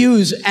their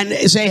views and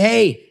say,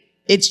 hey,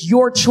 it's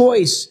your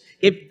choice.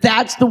 If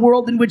that's the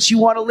world in which you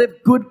want to live,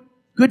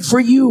 good for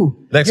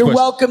you. You're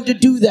welcome to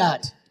do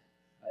that.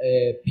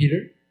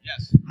 Peter?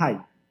 Yes. Hi.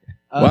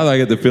 Why do I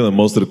get the feeling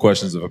most of the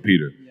questions are for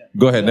Peter? Yeah.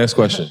 Go ahead, next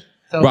question.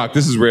 Rock,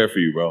 this is rare for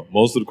you, bro.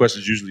 Most of the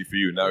questions usually for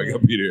you. Now we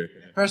got Peter.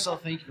 First of all,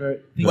 thank you very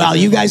much. Well,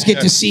 you guys get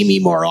to see me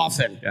more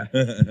often. Yeah.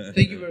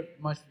 Thank you very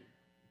much.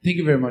 Thank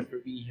you very much for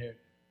being here.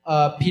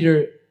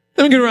 Peter.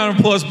 Let me get a round of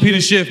applause for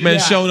Peter Schiff, man,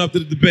 showing up to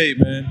the debate,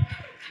 man.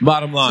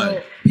 Bottom line.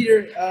 So,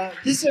 Peter,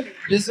 this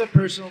is a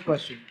personal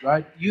question,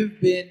 right? You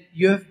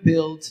have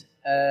built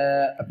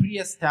a pretty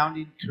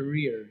astounding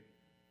career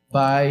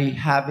by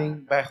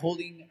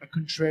holding a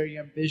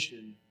contrarian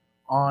vision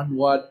on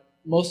what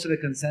most of the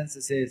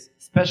consensus is,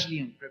 especially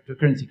in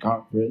cryptocurrency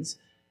conference,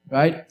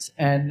 right?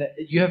 And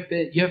you have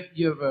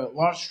a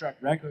large track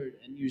record,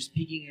 and you're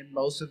speaking in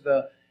most of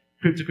the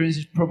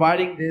cryptocurrencies,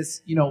 providing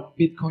this,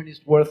 Bitcoin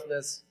is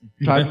worthless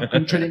type of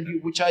contrarian view,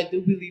 which I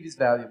do believe is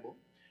valuable.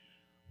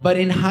 But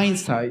in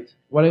hindsight,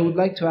 what I would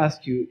like to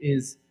ask you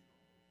is,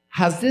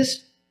 has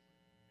this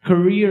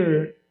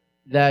career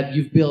that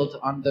you've built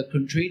on the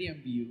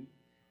contrarian view,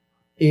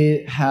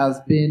 it has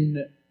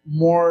been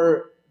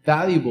more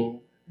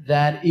valuable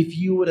than if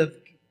you would have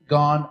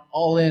gone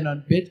all in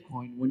on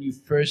Bitcoin when you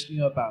first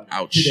knew about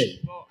it today?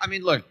 Well, I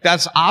mean, look,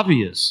 that's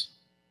obvious,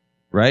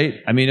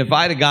 right? I mean, if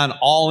I'd have gone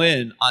all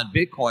in on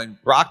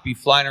Bitcoin, Brock be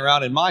flying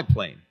around in my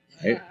plane.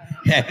 Right?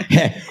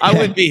 I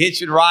wouldn't be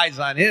hitching rides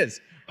on his.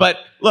 But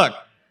look,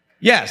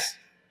 yes,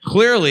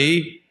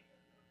 clearly,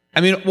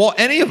 any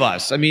of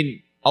us,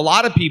 a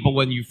lot of people,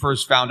 when you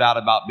first found out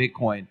about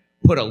Bitcoin,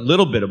 put a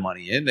little bit of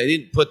money in. They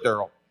didn't put their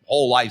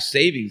whole life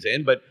savings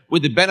in, but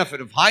with the benefit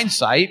of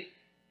hindsight,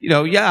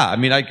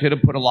 I could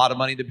have put a lot of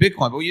money into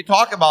Bitcoin. But when you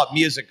talk about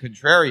me as a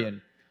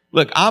contrarian,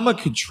 look, I'm a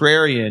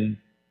contrarian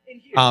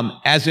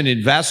as an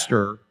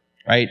investor,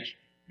 right?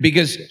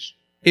 Because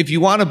if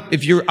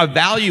you're a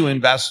value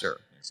investor,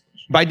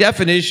 by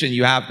definition,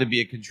 you have to be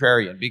a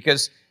contrarian,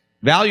 because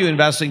value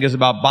investing is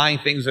about buying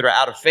things that are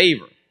out of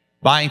favor,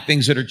 buying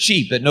things that are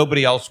cheap, that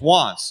nobody else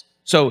wants.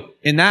 So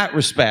in that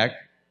respect,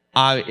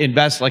 I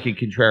invest like a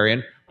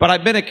contrarian, but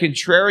I've been a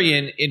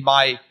contrarian in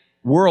my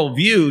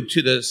worldview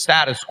to the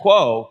status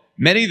quo.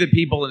 Many of the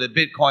people in the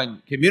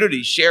Bitcoin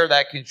community share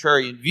that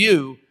contrarian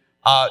view.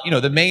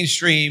 The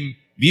mainstream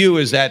view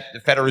is that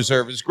the Federal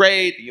Reserve is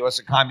great, the U.S.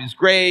 economy is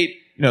great,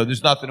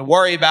 there's nothing to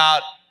worry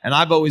about. And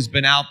I've always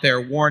been out there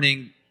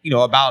warning,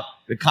 about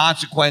the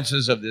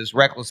consequences of this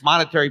reckless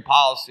monetary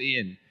policy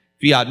and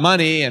fiat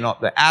money and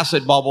the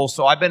asset bubble.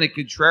 So I've been a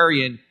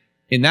contrarian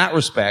in that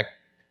respect.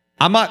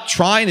 I'm not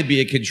trying to be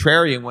a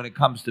contrarian when it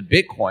comes to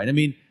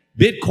Bitcoin.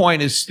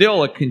 Bitcoin is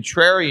still a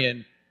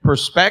contrarian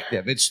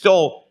perspective. It's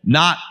still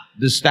not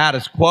the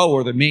status quo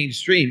or the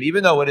mainstream,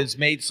 even though it has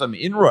made some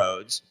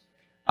inroads.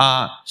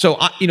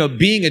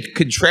 Being a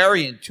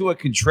contrarian to a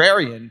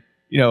contrarian,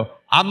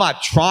 I'm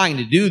not trying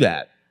to do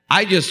that.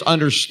 I just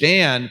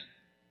understand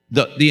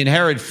the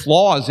inherent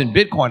flaws in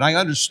Bitcoin. I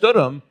understood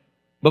them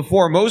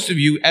before most of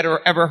you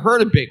ever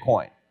heard of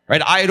Bitcoin,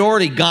 right? I had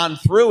already gone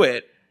through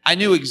it. I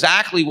knew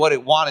exactly what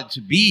it wanted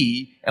to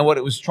be and what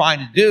it was trying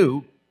to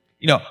do.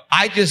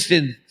 I just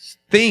didn't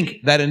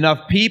think that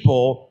enough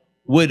people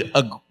would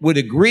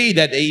agree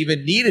that they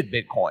even needed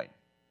Bitcoin.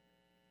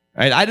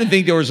 Right? I didn't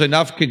think there was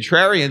enough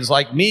contrarians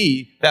like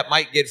me that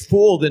might get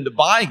fooled into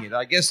buying it.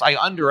 I guess I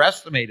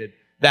underestimated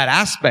that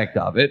aspect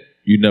of it.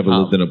 You never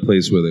lived in a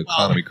place where the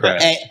economy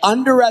crashed.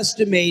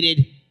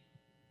 Underestimated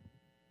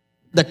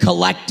the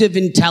collective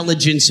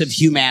intelligence of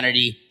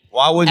humanity.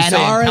 Well, I wouldn't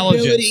say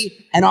intelligence.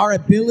 Our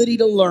ability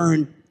to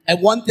learn.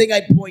 And one thing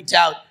I point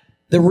out,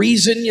 the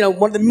reason,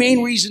 one of the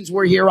main reasons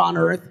we're here on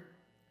Earth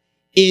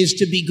is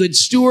to be good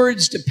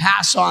stewards, to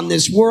pass on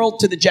this world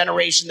to the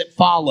generation that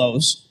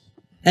follows.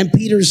 And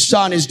Peter's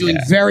son is doing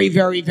very,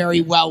 very,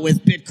 very well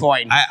with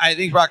Bitcoin. I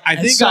think, Brock,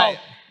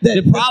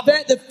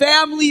 the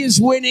family is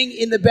winning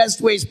in the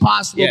best ways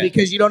possible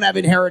because you don't have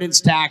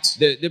inheritance tax.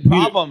 The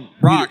problem,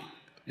 Brock,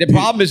 the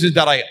problem is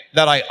that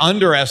I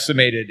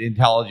underestimated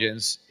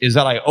intelligence, is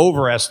that I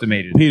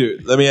overestimated.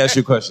 Peter, let me ask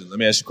you a question.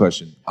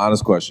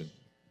 Honest question.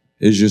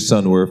 Is your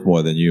son worth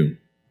more than you?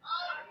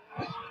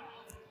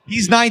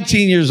 He's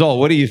 19 years old.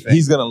 What do you think?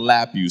 He's going to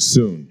lap you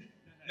soon.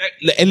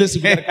 And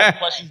listen, we got to cut the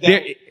questions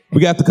down. We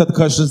got to cut the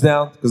questions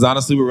down because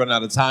honestly, we're running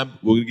out of time.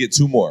 We're going to get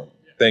two more.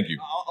 Thank you.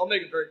 I'll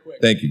make it very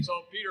quick. Thank you. So,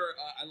 Peter,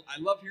 I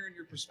love hearing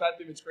your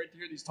perspective. It's great to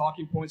hear these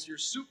talking points. You're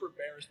super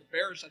bearish, the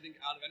bearish, I think,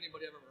 out of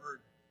anybody I've ever heard.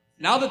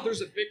 Now that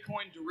there's a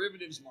Bitcoin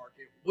derivatives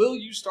market, will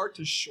you start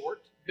to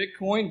short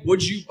Bitcoin?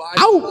 Would you buy?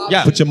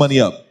 Yeah. Put your money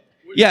up.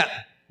 Yeah.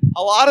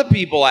 A lot of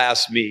people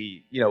ask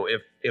me,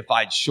 if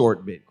I'd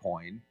short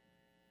Bitcoin.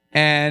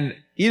 And,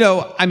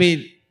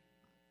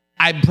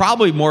 I'm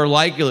probably more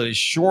likely to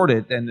short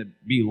it than to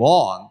be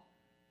long.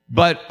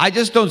 But I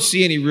just don't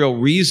see any real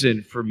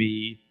reason for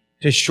me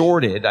to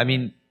short it.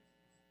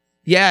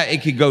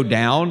 It could go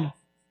down,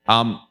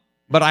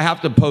 but I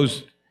have to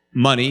post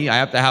money. I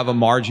have to have a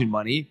margin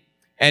money.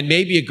 And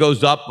maybe it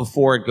goes up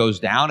before it goes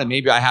down, and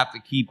maybe I have to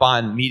keep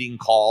on meeting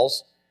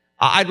calls.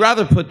 I'd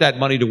rather put that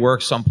money to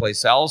work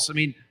someplace else.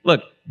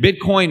 Look,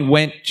 Bitcoin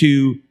went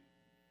to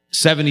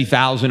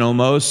 70,000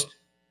 almost.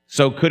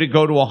 So could it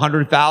go to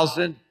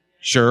 100,000?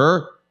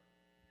 Sure.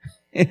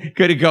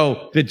 Could it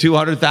go to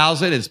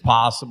 200,000? It's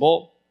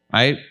possible,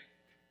 right?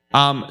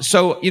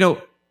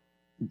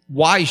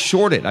 Why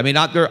short it?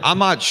 I'm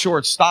not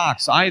short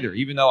stocks either,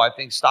 even though I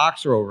think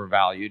stocks are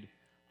overvalued.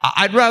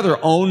 I'd rather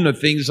own the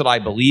things that I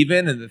believe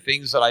in and the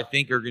things that I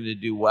think are going to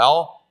do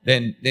well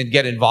than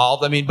get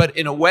involved. But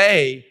in a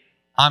way,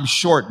 I'm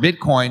short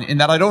Bitcoin in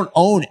that I don't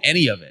own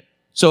any of it.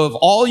 So if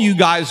all you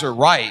guys are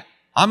right,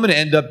 I'm going to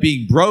end up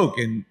being broke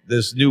in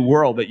this new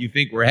world that you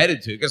think we're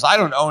headed to because I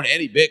don't own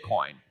any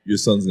Bitcoin. Your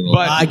son's going to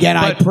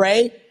I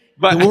pray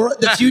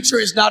the future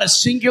is not a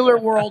singular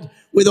world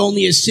with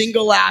only a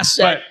single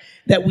asset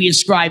that we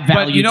ascribe value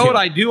to. But you know what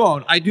I do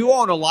own? I do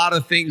own a lot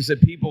of things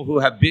that people who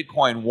have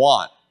Bitcoin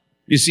want.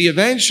 You see,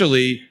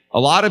 eventually, a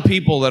lot of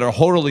people that are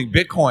hodling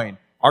Bitcoin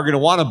are going to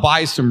want to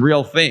buy some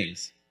real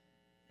things.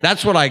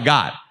 That's what I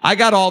got. I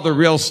got all the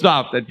real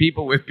stuff that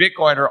people with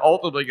Bitcoin are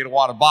ultimately going to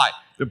want to buy.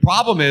 The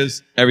problem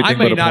is, I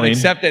may not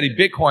accept any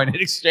Bitcoin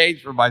in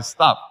exchange for my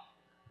stuff.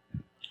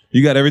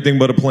 You got everything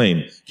but a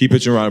plane. Keep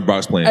pitching around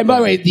Brock's plane. And by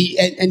the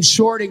way, and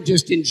shorting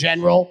just in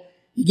general,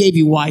 he gave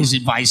you wise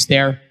advice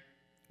there.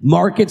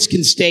 Markets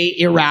can stay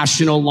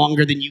irrational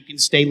longer than you can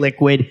stay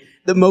liquid.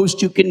 The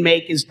most you can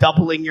make is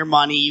doubling your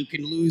money. You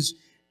can lose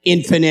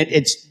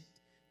infinite.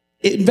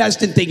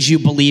 Invest in things you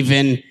believe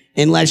in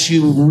unless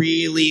you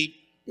really,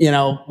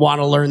 want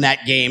to learn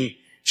that game.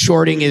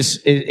 Shorting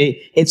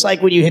it's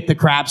like when you hit the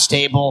craps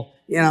table,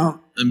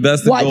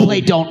 Invest in why gold.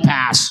 play don't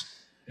pass?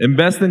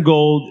 Invest in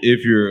gold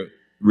if you're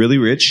really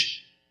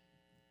rich.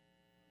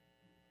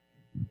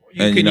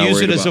 You can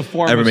use it as a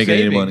form of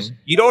savings.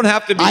 You don't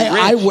have to be rich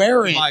I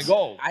wear it. to buy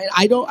gold.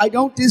 I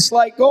don't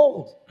dislike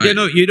gold.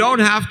 You don't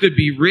have to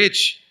be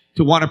rich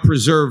to want to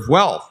preserve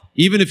wealth.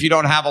 Even if you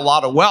don't have a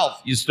lot of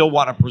wealth, you still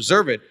want to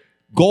preserve it.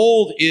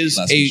 Gold is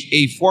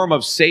a form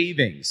of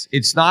savings.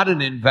 It's not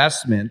an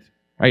investment,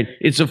 right?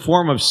 It's a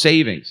form of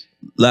savings.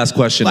 Last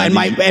question. And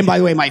by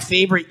the way, my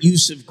favorite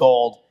use of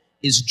gold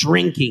is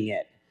drinking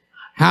it.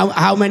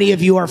 How many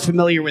of you are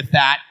familiar with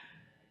that?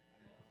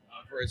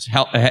 For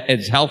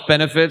its health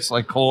benefits,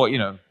 like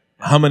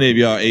How many of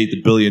y'all ate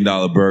the $1 billion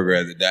burger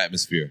at the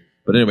Atmosphere?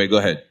 But anyway, go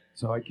ahead.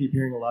 So I keep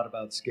hearing a lot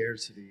about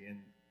scarcity, and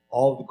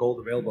all of the gold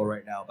available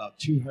right now, about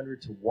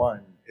 200 to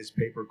 1 is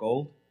paper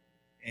gold.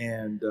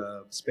 And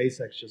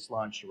SpaceX just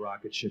launched a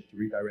rocket ship to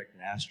redirect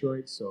an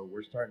asteroid, so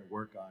we're starting to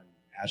work on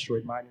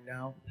asteroid mining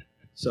now.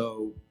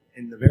 So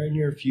in the very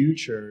near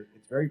future,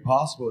 it's very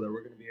possible that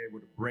we're going to be able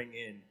to bring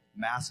in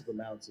massive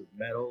amounts of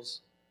metals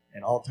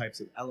and all types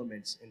of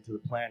elements into the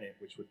planet,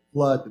 which would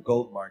flood the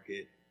gold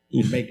market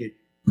and make it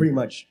pretty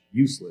much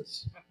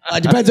useless.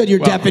 It depends on your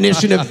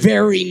definition of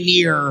very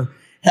near.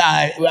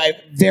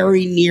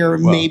 Very near,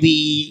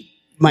 maybe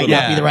might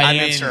not be the right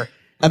answer.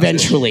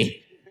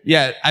 Eventually,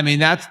 I mean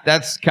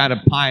that's kind of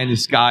pie in the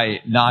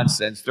sky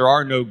nonsense. There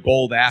are no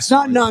gold assets. It's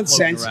not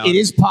nonsense. It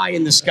is pie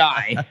in the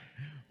sky.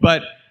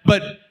 but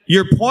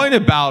your point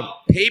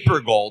about paper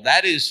gold,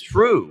 that is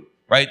true,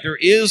 right? There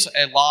is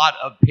a lot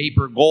of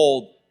paper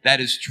gold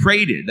that is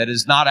traded, that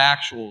is not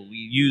actually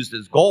used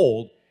as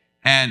gold,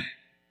 and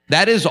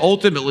that is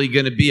ultimately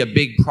going to be a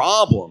big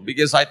problem,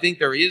 because I think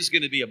there is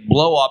going to be a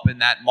blow up in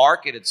that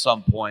market at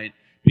some point,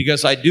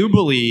 because I do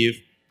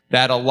believe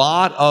that a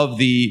lot of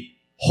the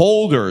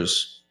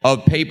holders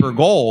of paper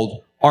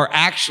gold are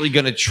actually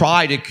going to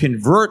try to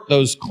convert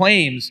those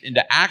claims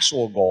into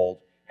actual gold,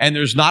 and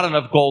there's not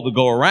enough gold to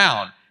go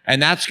around.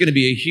 And that's going to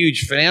be a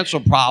huge financial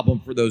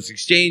problem for those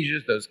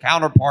exchanges, those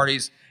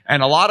counterparties,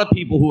 and a lot of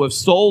people who have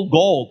sold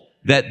gold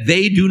that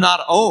they do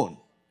not own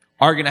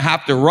are going to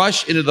have to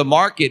rush into the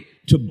market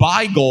to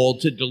buy gold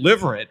to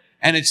deliver it,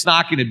 and it's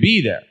not going to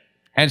be there.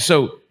 And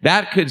so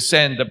that could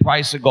send the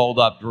price of gold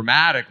up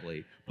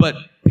dramatically. But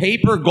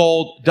paper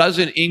gold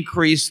doesn't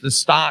increase the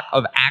stock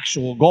of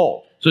actual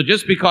gold. So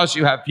just because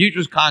you have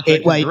futures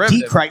contracts and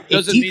derivatives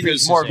doesn't mean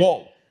there's more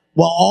gold.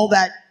 Well, all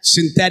that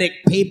synthetic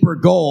paper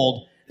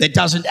gold that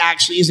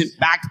isn't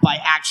backed by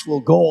actual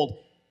gold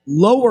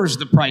lowers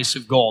the price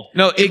of gold.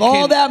 No, if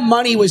all that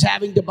money was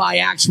having to buy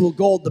actual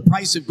gold, the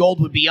price of gold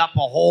would be up a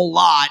whole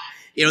lot.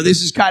 You know,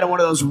 this is kind of one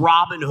of those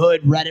Robin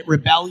Hood Reddit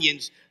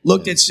rebellions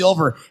looked at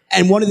silver.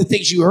 And one of the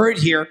things you heard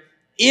here,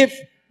 if,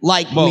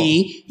 like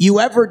me, you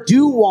ever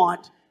do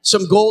want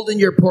some gold in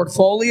your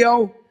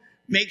portfolio,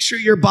 make sure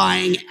you're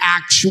buying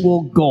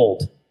actual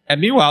gold.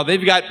 And meanwhile,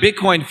 they've got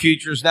Bitcoin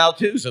futures now,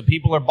 too. So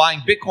people are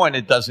buying Bitcoin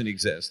that doesn't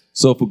exist.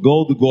 So for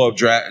gold to go up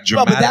dramatically.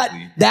 Well,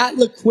 but that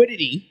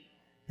liquidity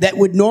that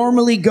would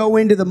normally go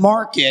into the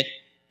market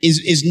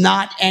is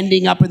not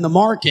ending up in the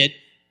market.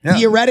 Yeah.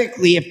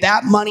 Theoretically, if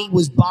that money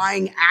was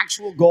buying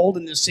actual gold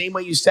in the same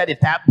way you said, if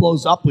that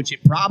blows up, which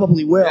it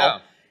probably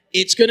will,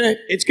 it's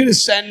gonna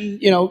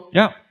send,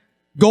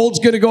 gold's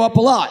gonna go up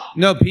a lot.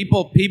 No,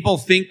 people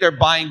think they're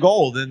buying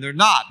gold, and they're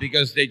not,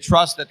 because they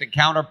trust that the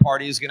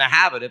counterparty is gonna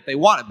have it if they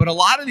want it. But a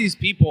lot of these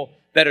people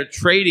that are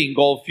trading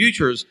gold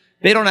futures,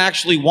 they don't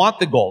actually want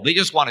the gold. They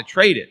just want to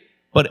trade it.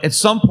 But at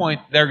some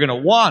point, they're gonna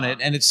want it,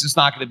 and it's just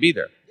not gonna be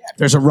there. Yeah,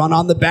 there's a run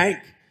on the bank,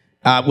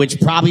 which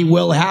probably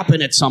will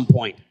happen at some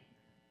point.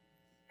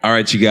 All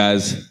right, you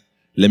guys,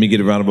 let me get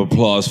a round of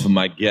applause for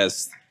my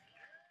guest.